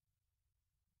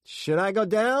 "Should I go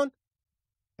down?"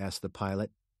 asked the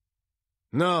pilot.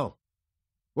 "No.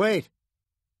 Wait.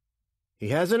 He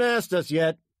hasn't asked us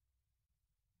yet."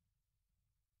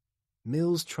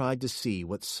 Mills tried to see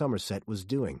what Somerset was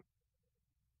doing.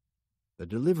 The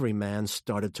delivery man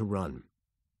started to run.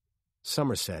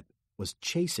 Somerset was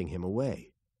chasing him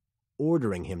away,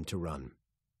 ordering him to run.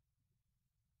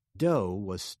 Doe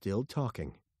was still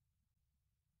talking.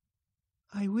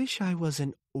 "I wish I was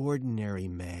an ordinary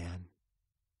man,"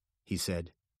 he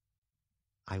said.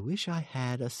 "I wish I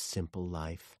had a simple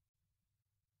life."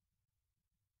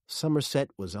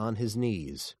 Somerset was on his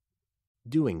knees,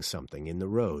 doing something in the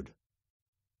road.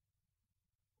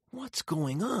 "What's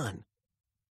going on?"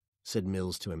 said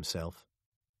Mills to himself.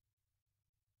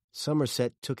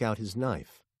 Somerset took out his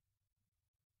knife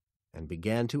and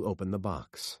began to open the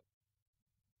box.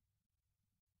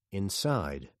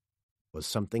 Inside was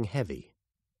something heavy,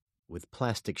 with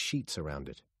plastic sheets around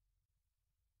it.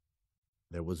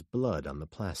 There was blood on the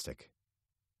plastic.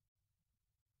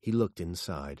 He looked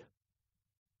inside.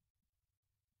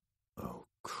 "Oh,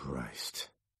 Christ."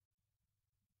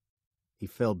 He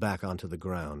fell back onto the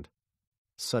ground,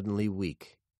 suddenly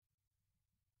weak,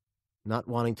 not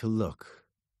wanting to look,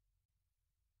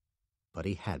 but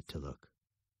he had to look.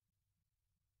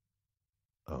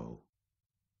 "Oh,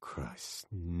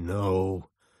 Christ, no."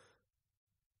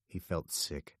 He felt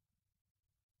sick.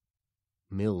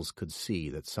 Mills could see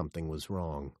that something was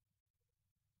wrong.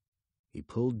 He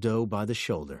pulled Doe by the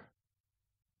shoulder.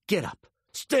 "Get up!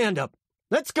 Stand up!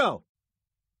 Let's go!"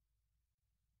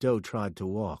 Doe tried to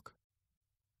walk,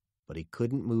 but he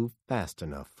couldn't move fast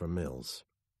enough for Mills.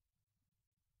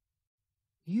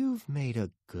 "You've made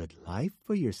a good life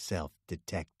for yourself,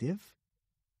 detective."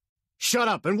 "Shut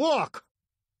up and walk!"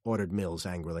 ordered Mills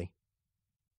angrily.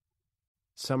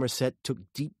 Somerset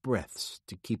took deep breaths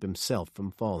to keep himself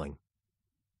from falling.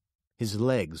 His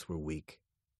legs were weak.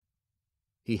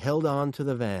 He held on to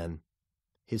the van,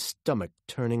 his stomach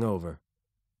turning over.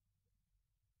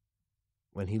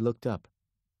 When he looked up,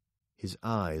 his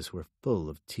eyes were full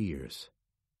of tears,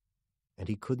 and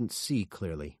he couldn't see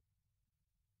clearly.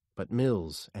 But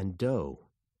Mills and Doe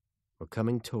were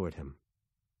coming toward him.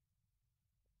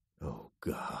 "Oh,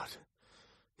 God,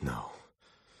 no.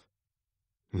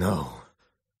 No."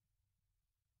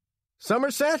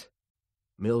 "Somerset!"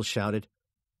 Mills shouted.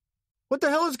 "What the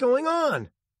hell is going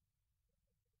on?"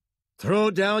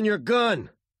 "Throw down your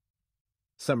gun!"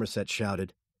 Somerset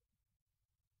shouted.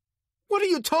 "What are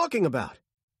you talking about?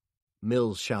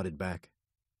 Mills shouted back.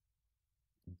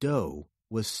 Doe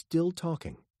was still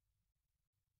talking.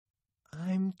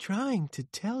 I'm trying to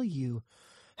tell you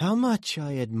how much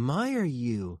I admire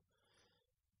you.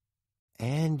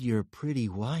 And your pretty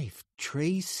wife,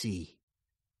 Tracy.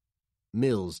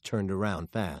 Mills turned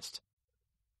around fast.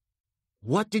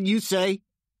 What did you say?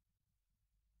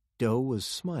 Doe was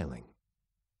smiling.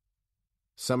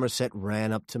 Somerset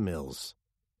ran up to Mills.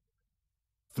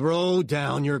 Throw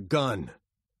down your gun.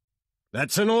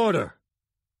 That's an order.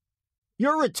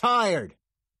 You're retired,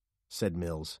 said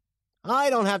Mills.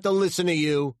 I don't have to listen to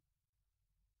you.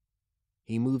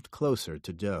 He moved closer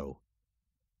to Doe.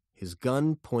 His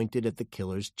gun pointed at the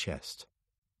killer's chest.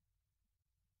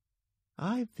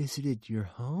 I visited your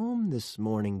home this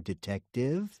morning,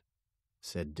 Detective,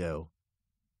 said Doe.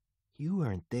 You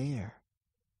weren't there.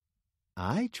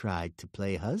 I tried to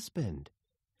play husband,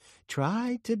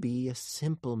 tried to be a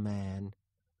simple man,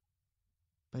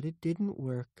 but it didn't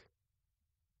work.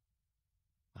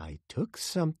 I took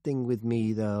something with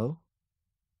me, though.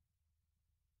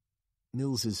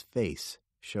 Mills's face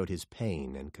showed his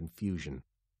pain and confusion.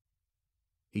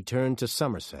 He turned to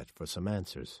Somerset for some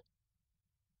answers.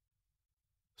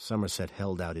 Somerset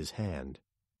held out his hand,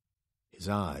 his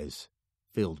eyes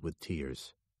filled with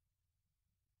tears.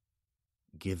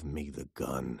 Give me the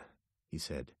gun, he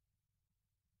said.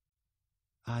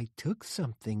 I took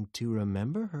something to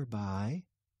remember her by,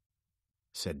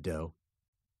 said Doe.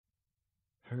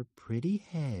 Her pretty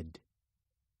head.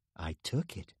 I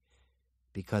took it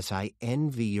because I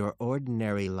envy your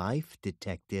ordinary life,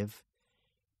 Detective.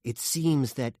 It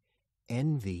seems that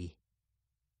envy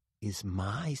is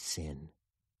my sin.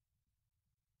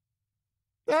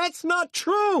 That's not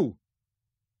true,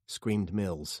 screamed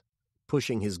Mills,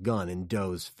 pushing his gun in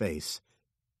Doe's face.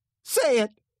 Say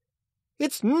it!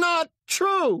 It's not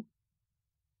true!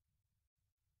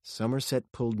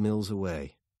 Somerset pulled Mills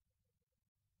away.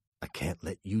 I can't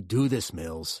let you do this,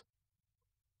 Mills.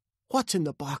 What's in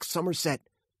the box, Somerset?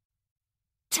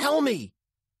 Tell me!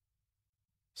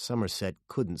 Somerset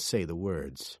couldn't say the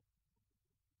words.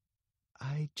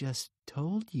 I just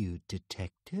told you,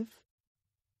 Detective,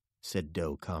 said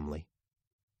Doe calmly.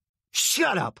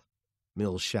 Shut up!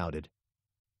 Mills shouted.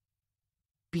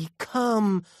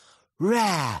 Become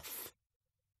wrath.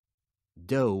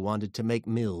 Doe wanted to make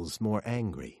Mills more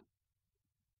angry.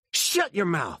 Shut your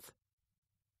mouth!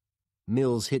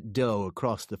 Mills hit Doe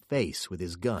across the face with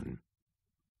his gun.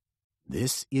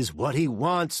 This is what he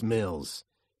wants, Mills.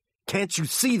 Can't you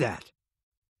see that?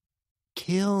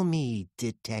 Kill me,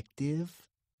 Detective.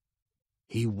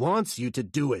 He wants you to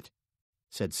do it,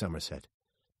 said Somerset.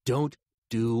 Don't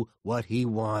do what he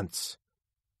wants.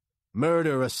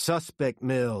 Murder a suspect,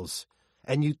 Mills,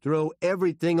 and you throw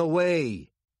everything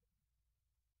away.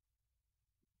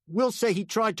 We'll say he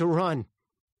tried to run,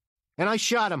 and I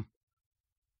shot him.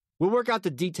 We'll work out the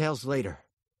details later.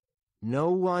 No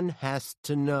one has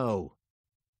to know.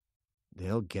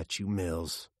 They'll get you,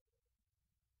 Mills.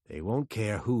 They won't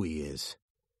care who he is.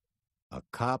 A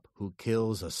cop who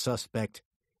kills a suspect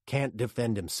can't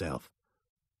defend himself.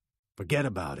 Forget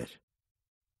about it.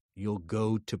 You'll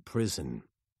go to prison.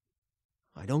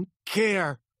 I don't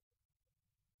care.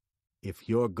 If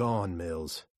you're gone,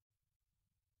 Mills,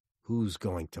 who's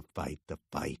going to fight the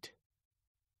fight?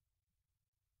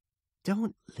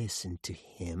 Don't listen to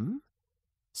him,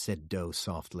 said Doe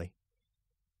softly.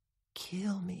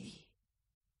 Kill me.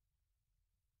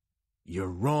 You're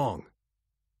wrong,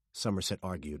 Somerset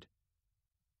argued.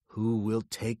 Who will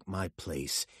take my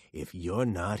place if you're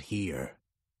not here?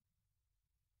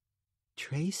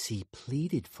 Tracy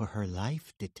pleaded for her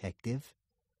life, Detective,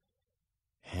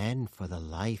 and for the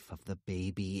life of the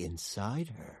baby inside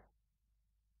her.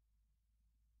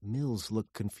 Mills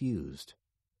looked confused.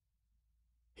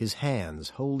 His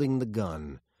hands holding the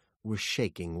gun were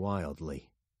shaking wildly.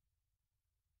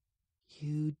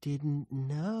 You didn't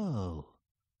know.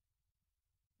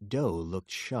 Doe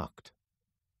looked shocked.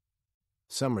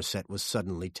 Somerset was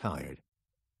suddenly tired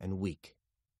and weak.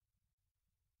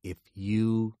 If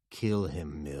you kill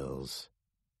him, Mills,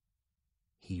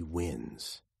 he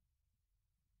wins.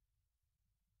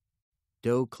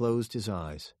 Doe closed his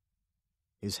eyes,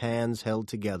 his hands held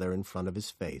together in front of his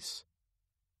face.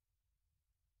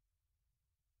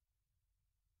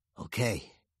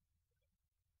 Okay.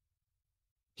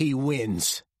 He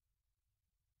wins.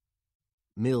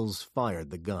 Mills fired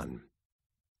the gun,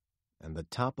 and the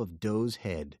top of Doe's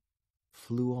head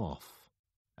flew off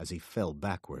as he fell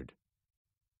backward.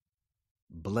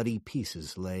 Bloody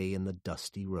pieces lay in the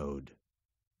dusty road.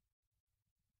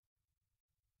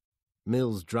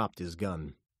 Mills dropped his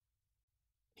gun.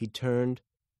 He turned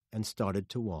and started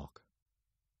to walk.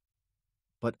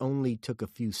 but only took a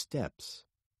few steps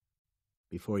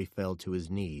before he fell to his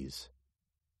knees,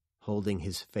 holding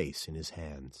his face in his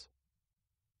hands.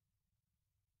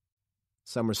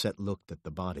 Somerset looked at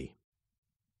the body.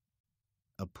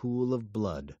 A pool of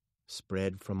blood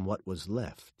spread from what was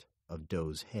left of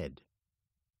Doe's head.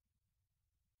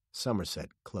 Somerset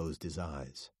closed his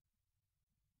eyes.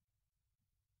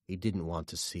 He didn't want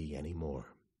to see any more.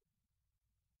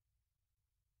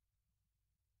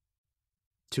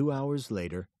 2 hours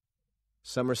later,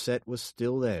 Somerset was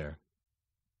still there.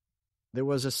 There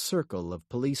was a circle of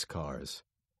police cars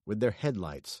with their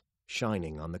headlights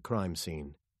shining on the crime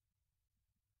scene.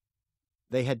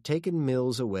 They had taken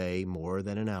Mills away more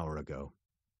than an hour ago.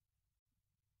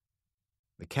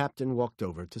 The captain walked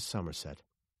over to Somerset.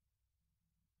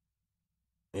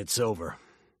 "It's over,"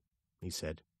 he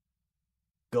said.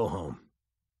 "Go home."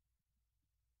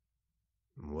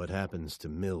 "What happens to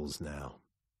Mills now?"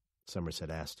 Somerset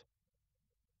asked.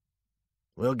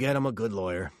 "We'll get him a good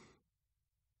lawyer.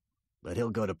 But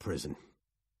he'll go to prison.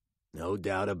 No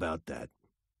doubt about that."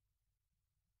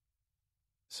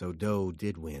 So Doe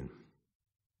did win.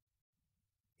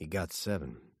 He got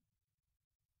 7.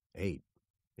 8,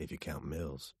 if you count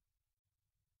Mills.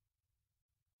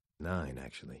 9,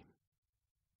 actually,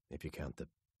 if you count the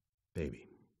baby.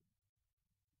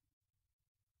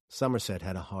 Somerset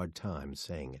had a hard time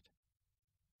saying it.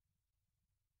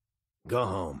 "Go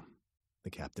home," the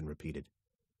captain repeated.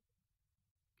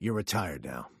 "You're retired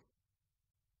now."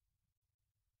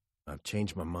 "I've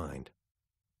changed my mind.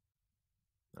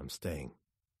 I'm staying."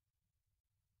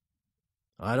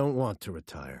 "I don't want to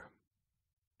retire."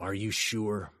 "Are you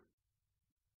sure?"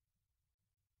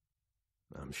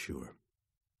 "I'm sure."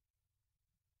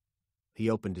 He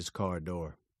opened his car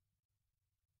door.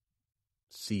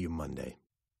 "See you Monday,"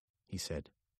 he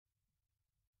said.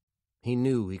 He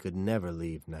knew he could never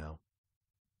leave now.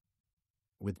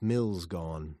 With Mills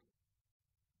gone,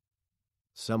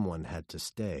 someone had to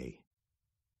stay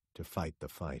to fight the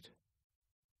fight.